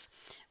cheerleaders?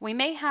 We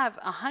may have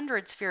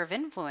 100 sphere of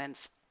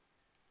influence,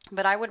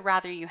 but I would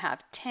rather you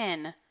have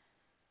 10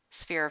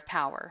 sphere of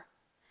power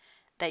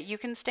that you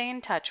can stay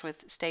in touch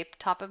with, stay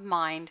top of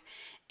mind,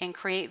 and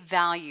create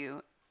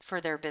value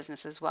for their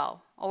business as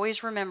well.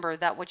 Always remember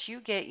that what you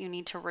get, you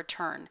need to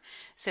return.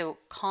 So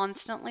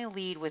constantly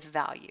lead with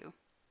value.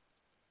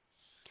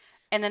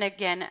 And then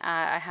again,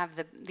 I have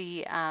the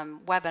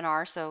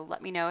webinar, so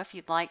let me know if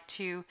you'd like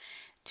to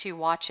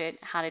watch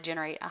it. How to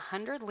generate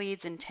 100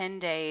 leads in 10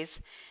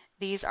 days.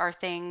 These are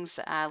things,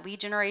 lead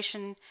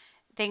generation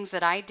things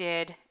that I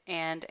did,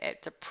 and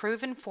it's a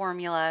proven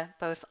formula,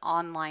 both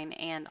online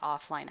and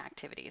offline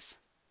activities.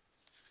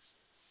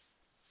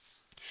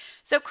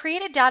 So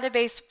create a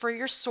database for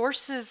your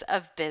sources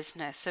of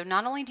business. So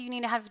not only do you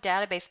need to have a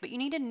database, but you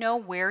need to know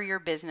where your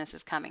business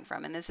is coming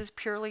from. And this is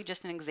purely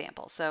just an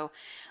example. So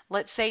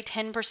let's say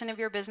 10% of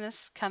your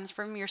business comes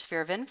from your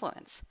sphere of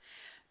influence,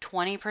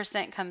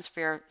 20% comes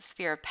from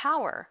sphere of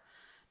power,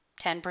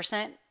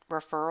 10%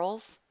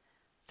 referrals,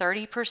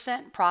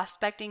 30%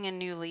 prospecting and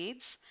new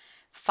leads,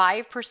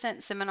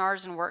 5%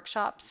 seminars and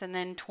workshops, and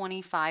then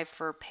 25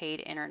 for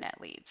paid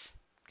internet leads.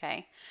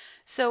 Okay.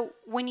 So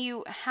when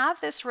you have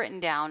this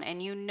written down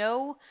and you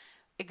know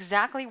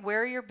exactly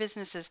where your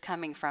business is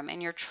coming from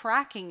and you're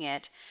tracking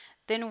it,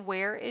 then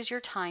where is your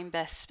time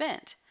best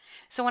spent?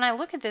 So when I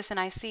look at this and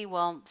I see,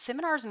 well,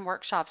 seminars and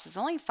workshops is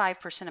only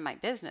 5% of my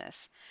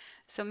business.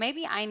 So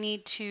maybe I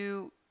need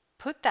to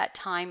put that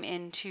time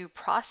into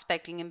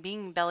prospecting and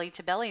being belly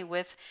to belly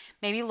with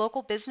maybe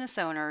local business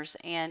owners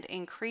and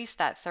increase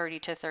that 30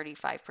 to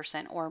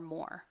 35% or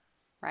more,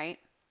 right?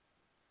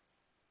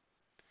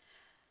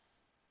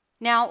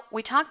 Now,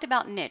 we talked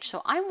about niche.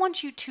 So I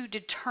want you to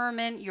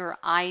determine your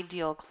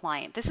ideal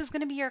client. This is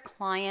going to be your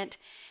client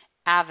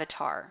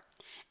avatar.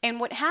 And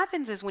what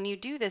happens is when you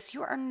do this,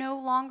 you are no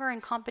longer in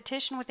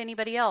competition with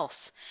anybody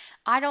else.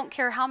 I don't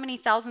care how many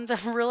thousands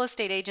of real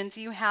estate agents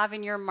you have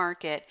in your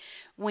market.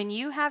 When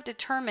you have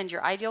determined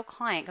your ideal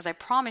client, because I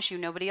promise you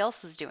nobody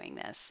else is doing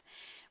this,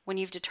 when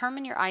you've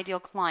determined your ideal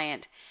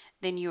client,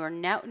 then you are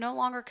no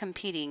longer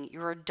competing,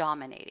 you're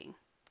dominating.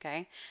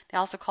 Okay. They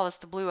also call this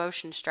the blue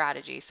ocean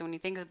strategy. So when you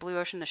think of the blue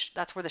ocean,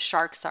 that's where the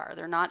sharks are.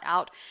 They're not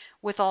out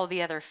with all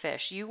the other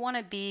fish. You want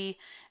to be,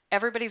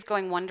 everybody's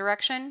going one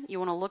direction. You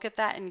want to look at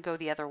that and go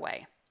the other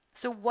way.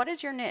 So what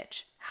is your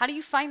niche? How do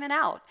you find that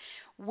out?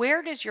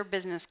 Where does your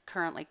business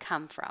currently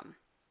come from?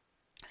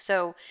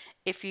 So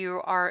if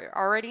you are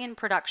already in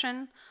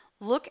production,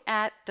 look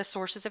at the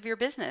sources of your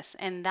business,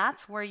 and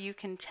that's where you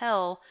can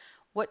tell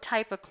what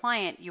type of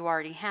client you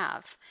already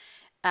have.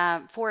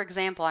 For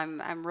example,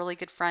 I'm really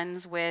good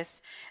friends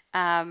with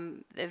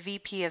the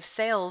VP of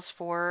sales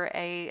for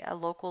a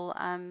local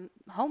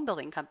home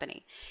building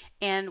company.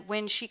 And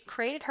when she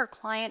created her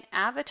client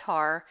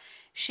avatar,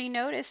 she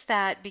noticed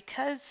that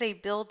because they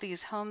build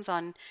these homes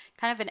on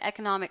kind of an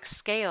economic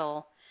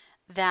scale,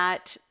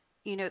 that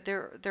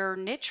their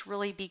niche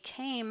really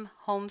became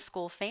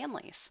homeschool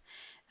families.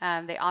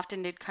 They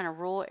often did kind of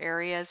rural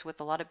areas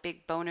with a lot of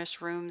big bonus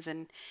rooms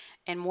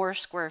and more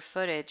square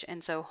footage.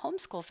 And so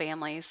homeschool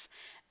families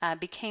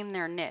became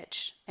their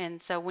niche.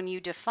 And so when you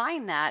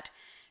define that,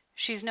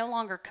 she's no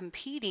longer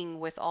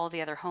competing with all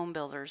the other home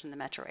builders in the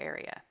metro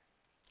area.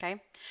 Okay.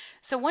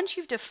 So once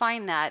you've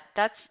defined that,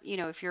 that's,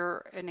 if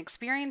you're an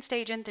experienced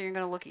agent, then you're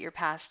going to look at your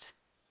past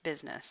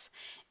business.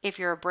 If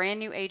you're a brand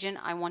new agent,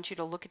 I want you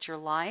to look at your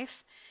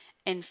life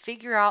and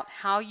figure out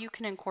how you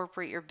can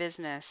incorporate your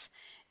business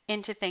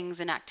into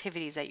things and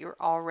activities that you're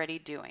already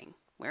doing.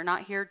 We're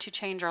not here to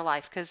change our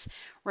life because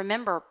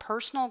remember,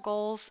 personal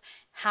goals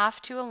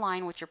have to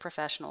align with your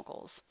professional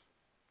goals.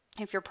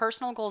 If your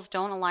personal goals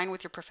don't align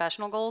with your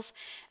professional goals,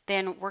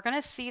 then we're going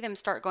to see them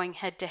start going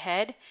head to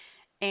head,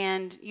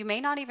 and you may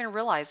not even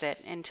realize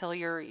it until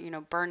you're,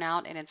 burn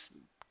out, and it's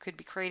could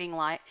be creating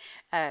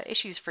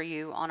issues for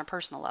you on a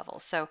personal level.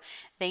 So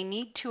they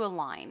need to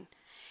align.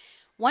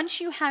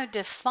 Once you have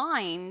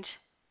defined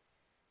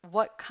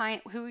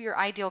who your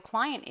ideal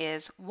client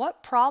is,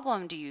 what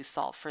problem do you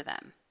solve for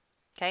them?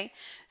 Okay,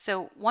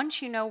 so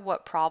once you know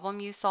what problem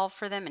you solve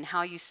for them and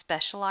how you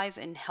specialize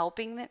in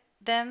helping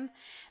them,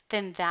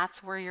 then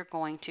that's where you're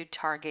going to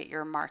target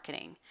your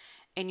marketing,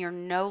 and you're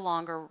no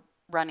longer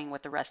running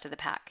with the rest of the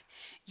pack.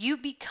 You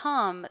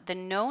become the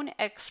known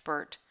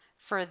expert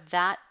for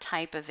that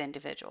type of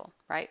individual,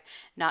 right?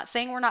 Not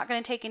saying we're not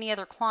going to take any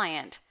other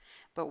client,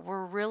 but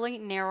we're really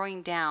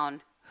narrowing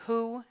down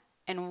who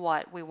and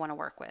what we want to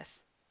work with.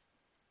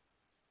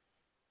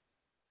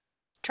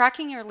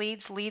 Tracking your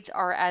leads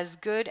are as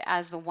good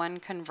as the one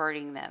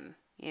converting them.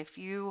 If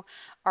you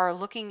are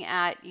looking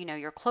at,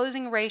 your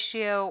closing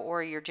ratio,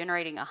 or you're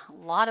generating a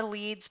lot of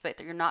leads, but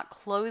you're not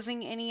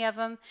closing any of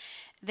them,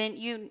 then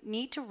you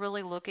need to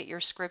really look at your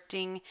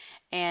scripting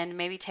and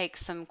maybe take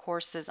some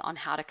courses on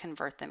how to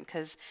convert them,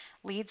 because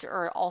leads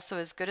are also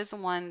as good as the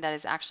one that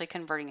is actually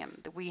converting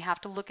them. We have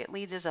to look at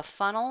leads as a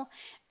funnel,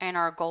 and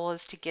our goal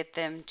is to get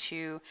them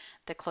to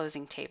the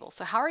closing table.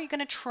 So how are you going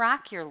to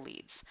track your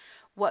leads?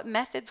 What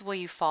methods will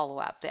you follow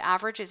up? The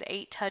average is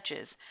 8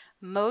 touches.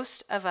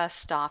 Most of us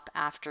stop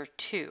after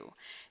 2.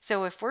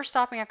 So if we're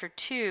stopping after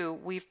 2,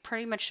 we've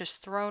pretty much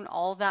just thrown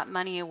all that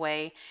money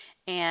away.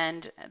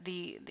 And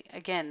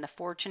again, the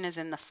fortune is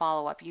in the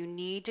follow-up. You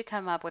need to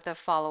come up with a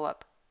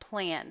follow-up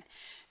plan.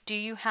 Do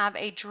you have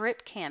a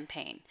drip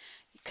campaign?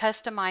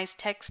 Customize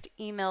text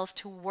emails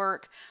to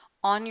work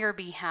on your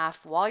behalf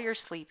while you're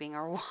sleeping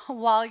or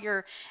while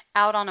you're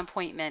out on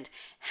appointment.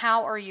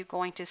 How are you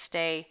going to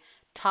stay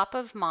top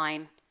of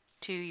mind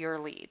to your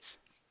leads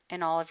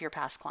and all of your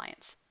past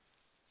clients?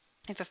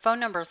 If a phone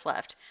number is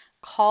left,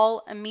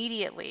 call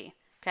immediately.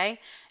 Okay?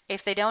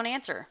 If they don't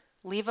answer,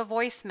 leave a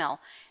voicemail.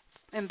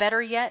 And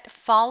better yet,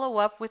 follow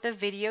up with a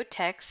video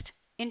text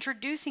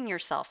introducing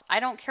yourself. I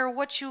don't care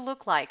what you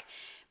look like.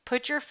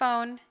 Put your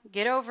phone,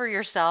 get over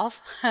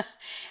yourself,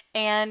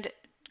 and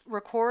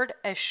record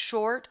a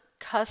short,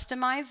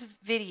 customized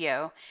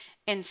video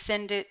and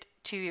send it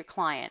to your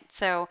client.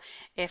 So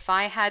if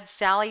I had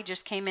Sally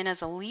just came in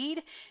as a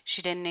lead,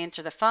 she didn't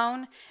answer the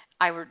phone,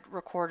 I would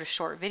record a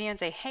short video and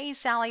say, hey,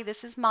 Sally,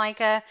 this is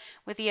Micah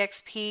with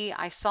EXP.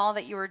 I saw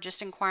that you were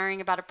just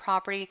inquiring about a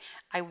property.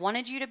 I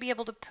wanted you to be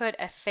able to put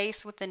a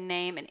face with the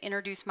name and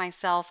introduce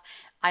myself.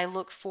 I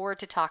look forward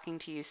to talking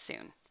to you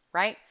soon,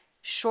 right?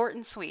 Short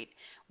and sweet.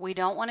 We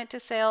don't want it to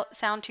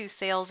sound too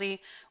salesy.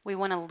 We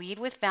want to lead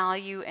with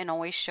value and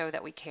always show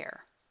that we care.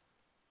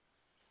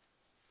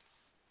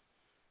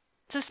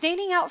 So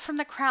standing out from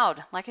the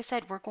crowd, like I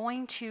said, we're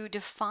going to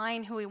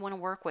define who we want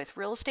to work with.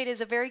 Real estate is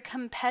a very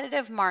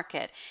competitive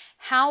market.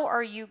 How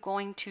are you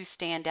going to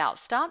stand out?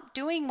 Stop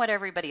doing what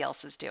everybody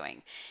else is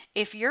doing.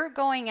 If you're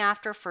going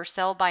after for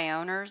sale by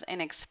owners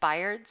and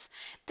expireds,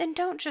 then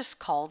don't just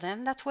call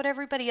them. That's what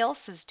everybody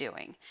else is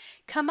doing.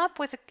 Come up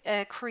with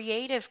a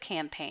creative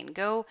campaign.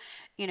 Go,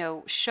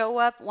 show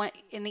up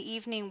in the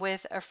evening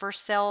with a for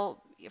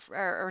sale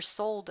or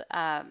sold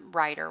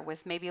rider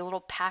with maybe a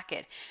little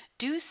packet.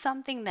 Do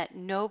something that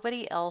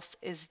nobody else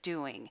is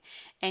doing,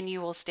 and you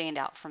will stand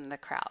out from the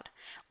crowd.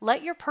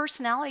 Let your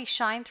personality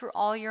shine through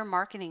all your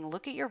marketing.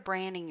 Look at your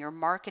branding, your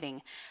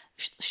marketing.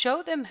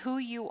 Show them who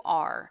you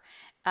are.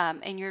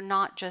 And you're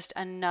not just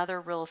another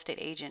real estate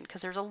agent,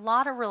 because there's a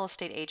lot of real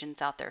estate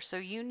agents out there. So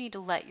you need to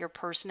let your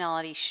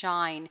personality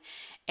shine.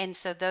 And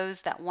so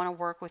those that want to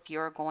work with you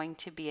are going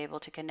to be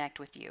able to connect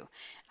with you.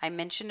 I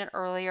mentioned it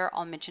earlier.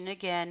 I'll mention it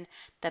again.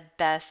 The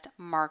best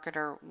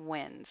marketer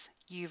wins.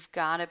 You've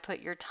got to put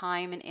your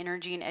time and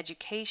energy and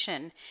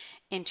education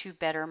into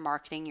better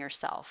marketing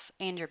yourself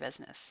and your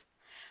business.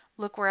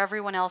 Look where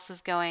everyone else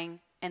is going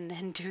and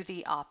then do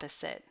the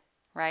opposite,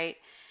 right?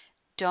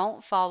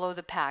 Don't follow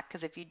the pack,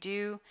 because if you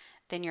do,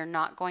 then you're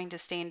not going to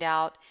stand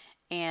out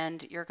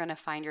and you're going to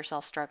find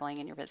yourself struggling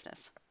in your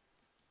business.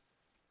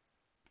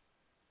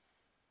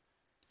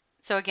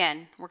 So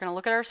again, we're going to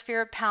look at our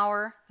sphere of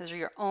power. Those are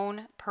your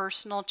own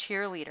personal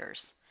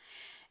cheerleaders.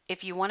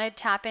 If you want to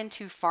tap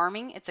into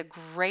farming, it's a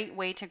great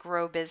way to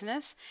grow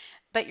business,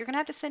 but you're going to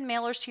have to send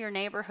mailers to your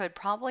neighborhood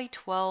probably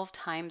 12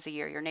 times a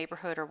year, your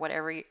neighborhood or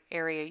whatever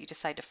area you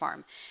decide to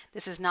farm.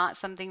 This is not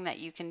something that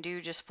you can do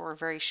just for a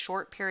very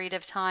short period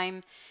of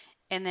time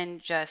and then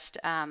just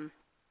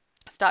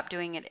stop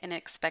doing it and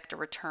expect a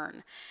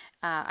return.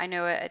 I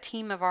know a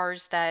team of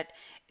ours that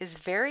is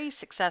very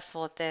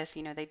successful at this.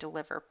 They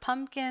deliver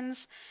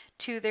pumpkins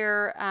to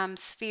their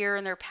sphere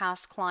and their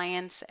past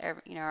clients,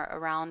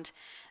 around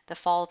the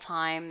fall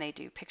time. They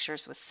do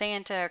pictures with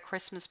Santa, a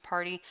Christmas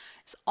party.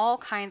 There's all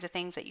kinds of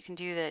things that you can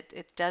do that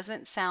it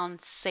doesn't sound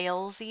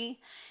salesy.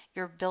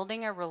 You're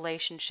building a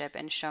relationship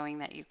and showing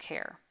that you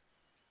care.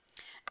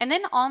 And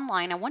then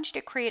online, I want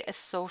you to create a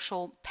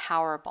social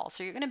Powerball.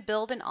 So you're going to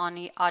build an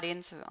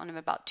audience on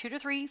about 2 to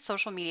 3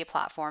 social media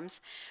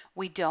platforms.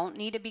 We don't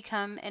need to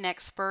become an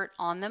expert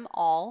on them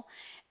all,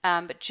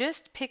 but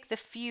just pick the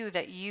few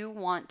that you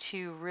want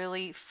to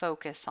really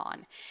focus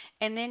on.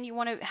 And then you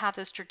want to have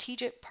those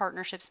strategic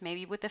partnerships,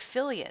 maybe with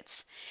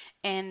affiliates,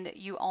 and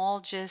you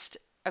all just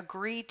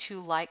agree to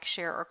like,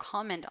 share, or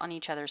comment on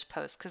each other's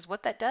posts, because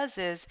what that does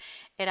is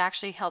it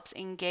actually helps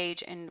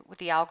engage in with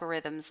the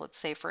algorithms, let's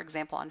say for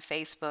example on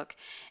Facebook,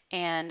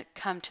 and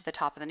come to the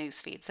top of the news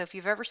feed. So if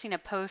you've ever seen a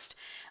post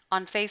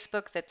on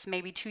Facebook that's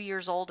maybe 2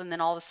 years old and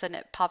then all of a sudden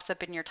it pops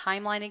up in your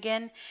timeline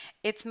again,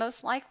 it's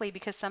most likely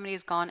because somebody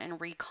has gone and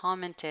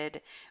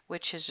recommented,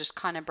 which has just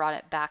kind of brought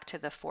it back to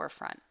the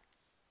forefront.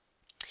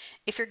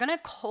 If you're going to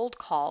cold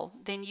call,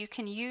 then you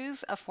can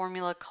use a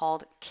formula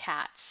called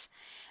CATS.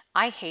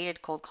 I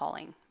hated cold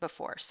calling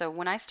before. So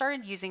when I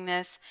started using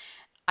this,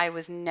 I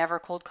was never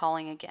cold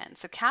calling again.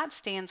 So CAT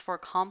stands for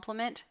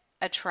complement,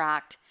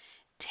 attract,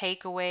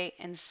 takeaway,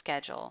 and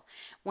schedule.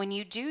 When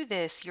you do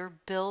this, you're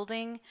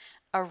building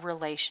a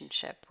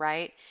relationship,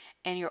 right?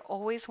 And you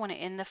always want to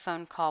end the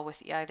phone call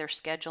with either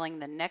scheduling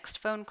the next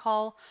phone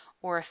call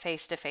or a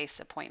face-to-face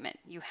appointment.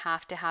 You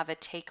have to have a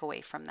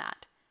takeaway from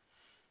that.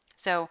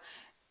 So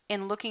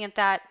in looking at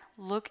that,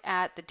 look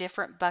at the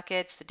different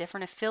buckets, the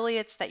different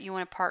affiliates that you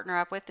want to partner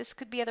up with. This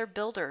could be other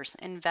builders,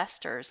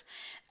 investors,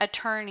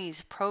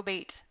 attorneys,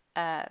 probate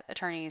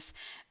attorneys,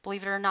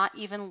 believe it or not,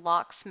 even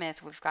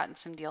locksmith, we've gotten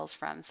some deals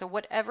from. So,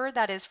 whatever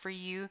that is for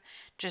you,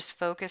 just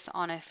focus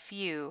on a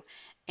few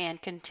and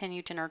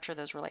continue to nurture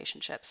those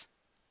relationships.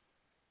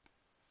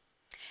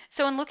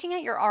 So, in looking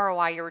at your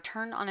ROI, your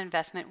return on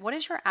investment, what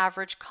is your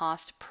average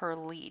cost per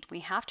lead?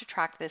 We have to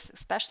track this,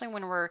 especially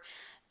when we're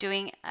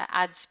doing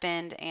ad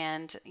spend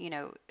and,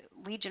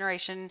 lead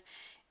generation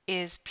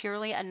is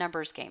purely a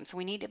numbers game. So,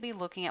 we need to be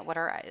looking at what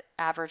our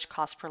average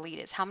cost per lead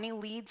is. How many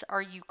leads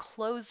are you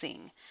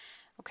closing?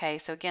 Okay,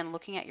 so again,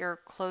 looking at your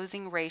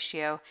closing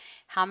ratio,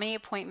 how many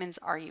appointments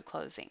are you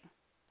closing?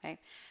 Okay,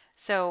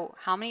 so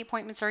how many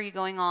appointments are you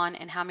going on,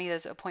 and how many of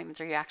those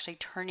appointments are you actually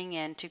turning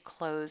into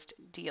closed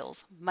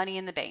deals, money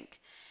in the bank?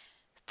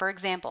 For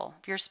example,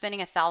 if you're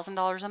spending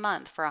 $1,000 a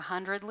month for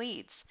 100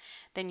 leads,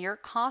 then your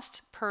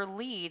cost per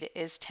lead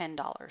is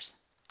 $10.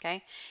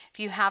 Okay, if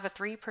you have a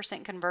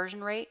 3%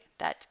 conversion rate,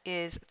 that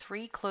is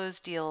 3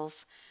 closed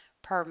deals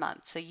per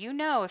month. So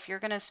if you're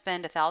going to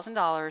spend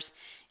 $1,000,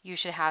 you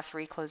should have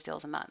 3 closed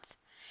deals a month.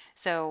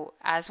 So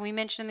as we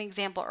mentioned in the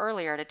example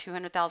earlier, at a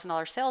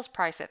 $200,000 sales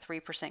price at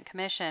 3%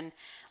 commission,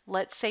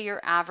 let's say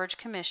your average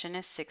commission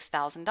is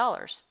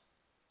 $6,000,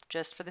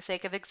 just for the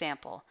sake of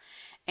example,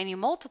 and you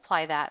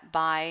multiply that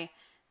by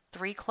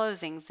 3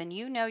 closings, then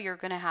you're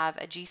going to have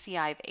a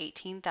GCI of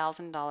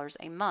 $18,000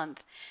 a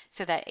month.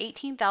 So that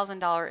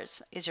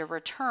 $18,000 is your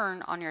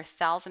return on your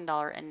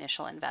 $1,000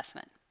 initial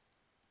investment.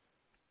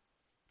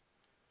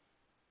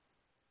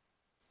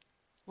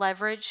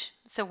 Leverage.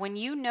 So when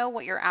you know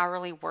what your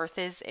hourly worth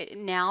is, it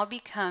now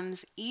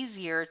becomes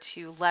easier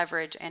to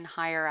leverage and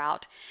hire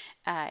out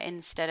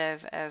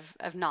instead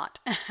of not,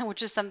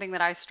 which is something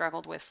that I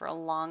struggled with for a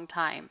long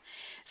time.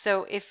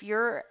 So if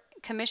your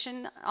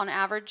commission on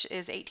average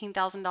is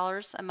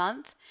 $18,000 a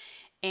month,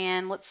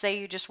 and let's say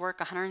you just work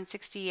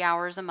 160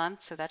 hours a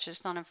month, so that's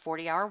just on a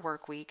 40-hour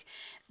work week,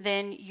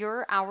 then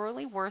your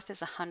hourly worth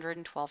is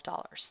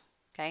 $112.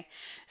 Okay,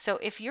 so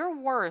if you're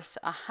worth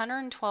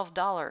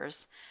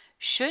 $112,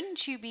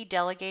 shouldn't you be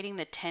delegating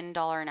the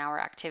 $10 an hour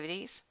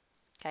activities?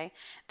 Okay,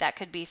 that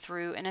could be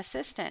through an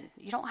assistant.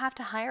 You don't have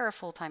to hire a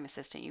full-time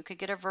assistant. You could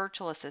get a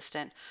virtual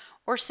assistant,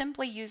 or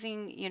simply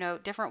using,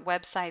 different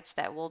websites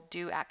that will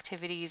do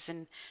activities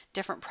and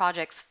different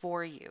projects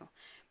for you.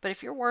 But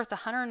if you're worth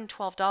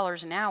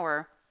 $112 an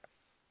hour,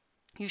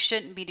 you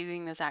shouldn't be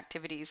doing those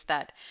activities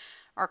that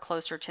are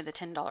closer to the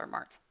 $10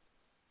 mark.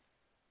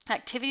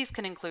 Activities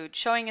can include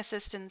showing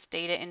assistance,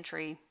 data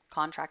entry,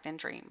 contract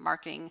entry,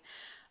 marketing,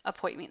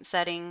 appointment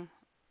setting.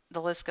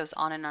 The list goes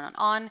on and on and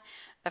on.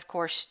 Of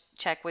course,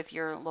 check with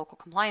your local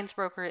compliance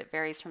broker. It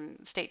varies from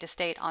state to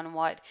state on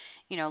what,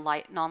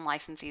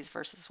 non-licensees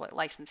versus what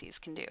licensees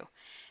can do.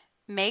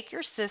 Make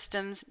your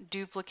systems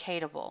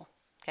duplicatable.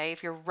 Okay,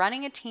 if you're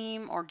running a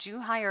team or do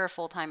hire a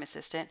full-time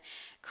assistant,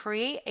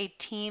 create a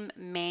team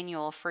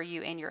manual for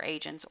you and your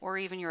agents or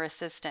even your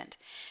assistant.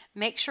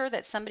 Make sure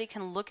that somebody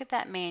can look at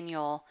that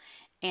manual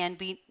and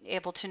be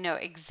able to know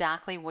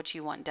exactly what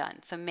you want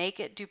done. So make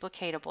it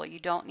duplicatable. You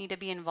don't need to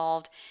be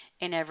involved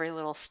in every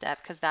little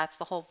step, because that's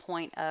the whole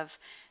point of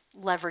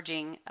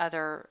leveraging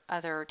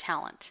other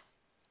talent.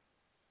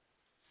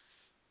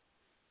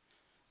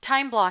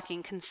 Time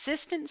blocking,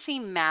 consistency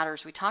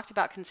matters. We talked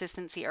about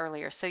consistency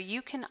earlier. So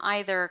you can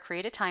either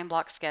create a time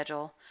block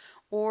schedule,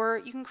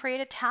 or you can create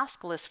a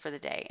task list for the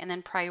day and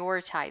then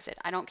prioritize it.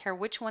 I don't care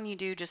which one you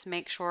do, just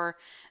make sure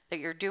that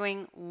you're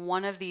doing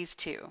one of these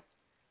two.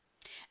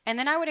 And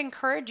then I would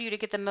encourage you to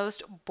get the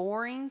most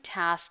boring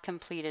task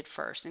completed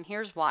first. And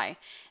here's why.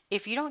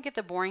 If you don't get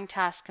the boring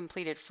task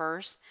completed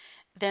first,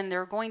 then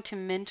they're going to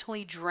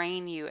mentally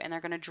drain you and they're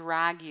going to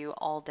drag you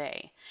all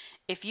day.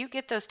 If you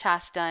get those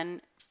tasks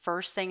done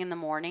first thing in the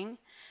morning,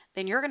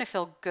 then you're going to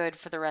feel good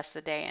for the rest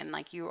of the day and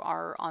like you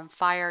are on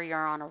fire,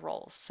 you're on a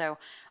roll. So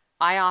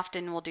I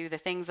often will do the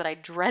things that I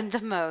dread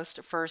the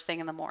most first thing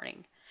in the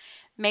morning.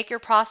 Make your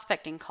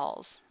prospecting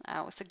calls.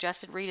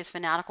 Suggested read is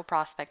Fanatical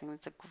Prospecting.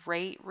 It's a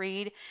great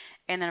read.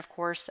 And then, of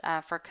course,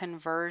 for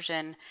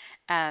conversion,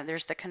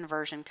 there's the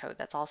conversion code.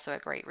 That's also a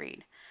great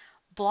read.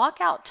 Block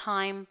out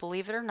time,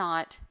 believe it or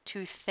not,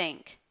 to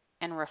think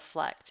and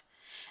reflect.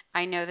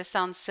 I know this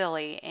sounds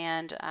silly,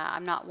 and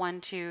I'm not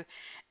one to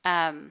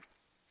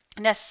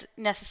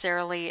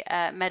necessarily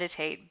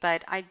meditate,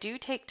 but I do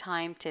take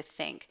time to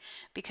think,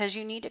 because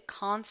you need to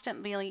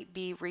constantly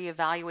be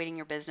reevaluating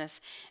your business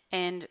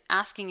and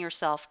asking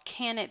yourself,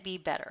 can it be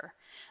better?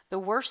 The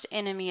worst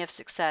enemy of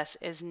success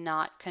is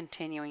not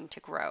continuing to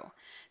grow.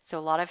 So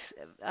a lot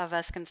of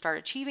us can start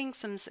achieving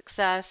some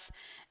success,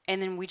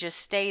 and then we just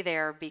stay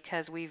there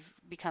because we've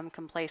become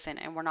complacent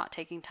and we're not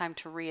taking time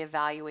to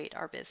reevaluate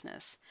our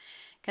business.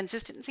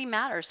 Consistency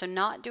matters. So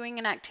not doing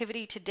an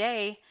activity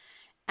today,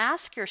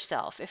 ask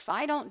yourself, if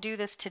I don't do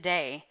this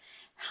today,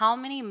 how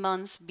many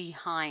months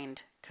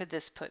behind could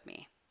this put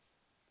me?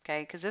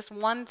 Okay, because this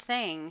one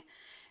thing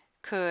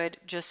could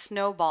just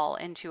snowball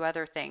into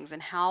other things,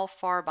 and how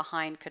far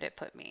behind could it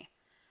put me?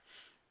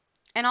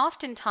 And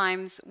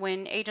oftentimes,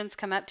 when agents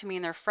come up to me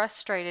and they're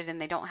frustrated and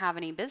they don't have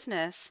any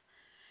business,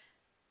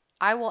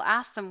 I will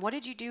ask them, what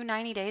did you do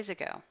 90 days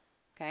ago?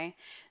 Okay.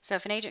 So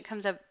if an agent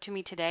comes up to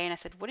me today and I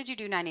said, what did you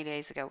do 90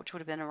 days ago? Which would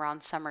have been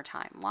around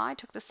summertime. Well, I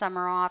took the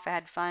summer off. I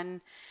had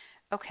fun.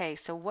 Okay.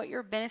 So what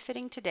you're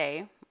benefiting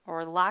today,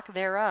 or lack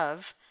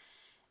thereof,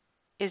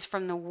 is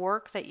from the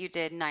work that you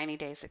did 90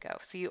 days ago.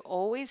 So you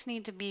always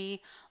need to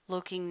be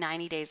looking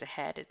 90 days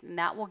ahead, and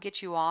that will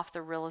get you off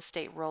the real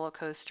estate roller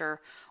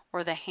coaster,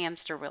 or the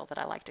hamster wheel that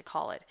I like to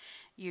call it.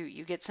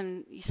 You get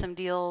some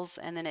deals,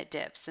 and then it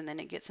dips, and then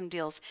it gets some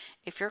deals.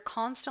 If you're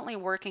constantly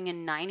working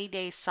in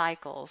 90-day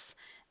cycles,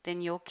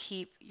 then you'll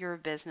keep your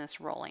business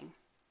rolling.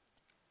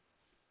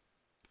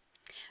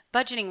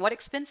 Budgeting, what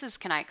expenses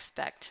can I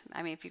expect?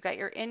 I mean, if you've got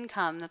your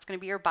income, that's going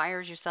to be your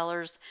buyers, your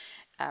sellers,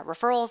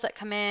 referrals that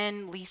come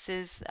in,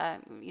 leases,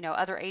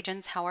 other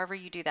agents, however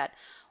you do that.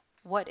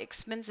 What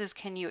expenses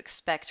can you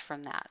expect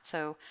from that?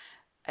 So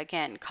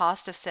again,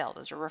 cost of sale,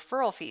 those are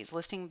referral fees,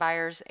 listing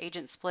buyers,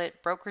 agent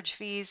split, brokerage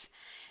fees,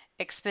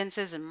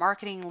 expenses and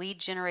marketing, lead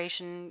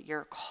generation,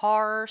 your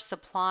car,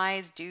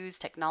 supplies, dues,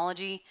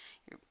 technology,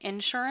 your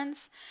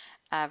insurance,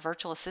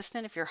 virtual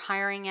assistant if you're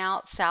hiring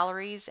out,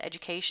 salaries,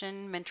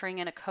 education, mentoring,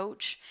 and a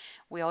coach.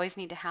 We always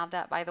need to have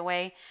that, by the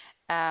way.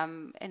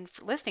 And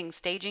listing,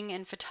 staging,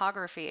 and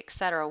photography,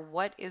 etc.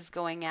 What is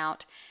going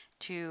out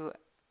to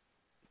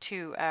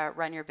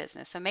run your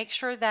business? So make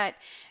sure that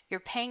you're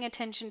paying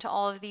attention to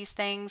all of these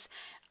things.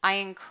 I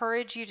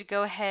encourage you to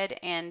go ahead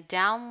and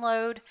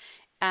download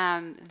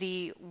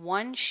the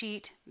one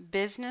sheet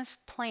business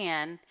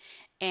plan,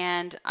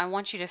 and I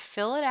want you to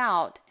fill it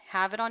out,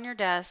 have it on your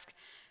desk,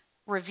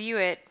 review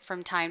it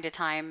from time to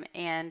time,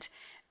 and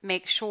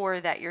make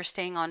sure that you're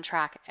staying on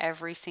track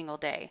every single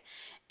day.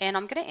 And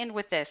I'm going to end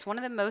with this. One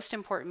of the most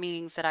important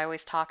meetings that I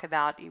always talk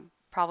about, you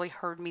probably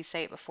heard me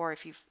say it before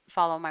if you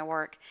follow my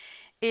work,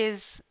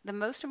 is the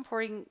most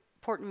important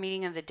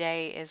meeting of the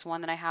day is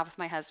one that I have with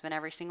my husband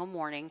every single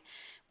morning.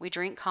 We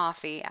drink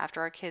coffee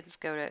after our kids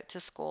go to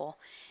school,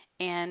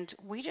 and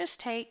we just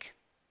take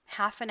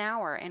half an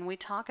hour and we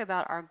talk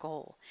about our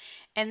goal.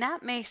 And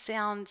that may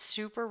sound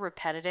super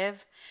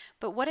repetitive,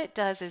 but what it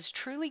does is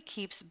truly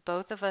keeps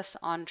both of us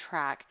on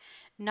track,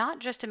 not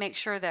just to make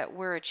sure that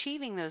we're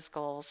achieving those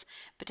goals,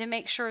 but to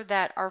make sure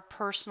that our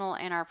personal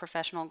and our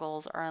professional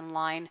goals are in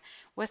line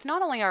with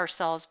not only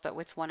ourselves, but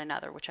with one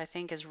another, which I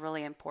think is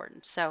really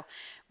important. So,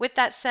 with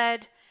that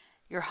said,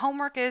 your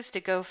homework is to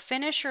go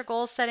finish your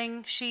goal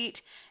setting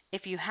sheet.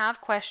 If you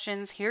have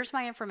questions, here's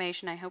my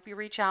information. I hope you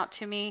reach out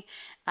to me.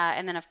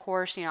 And then, of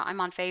course,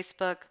 I'm on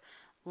Facebook,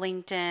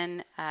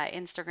 LinkedIn,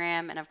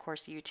 Instagram, and of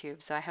course,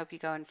 YouTube. So I hope you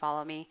go and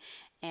follow me.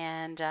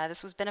 And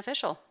this was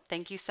beneficial.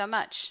 Thank you so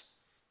much.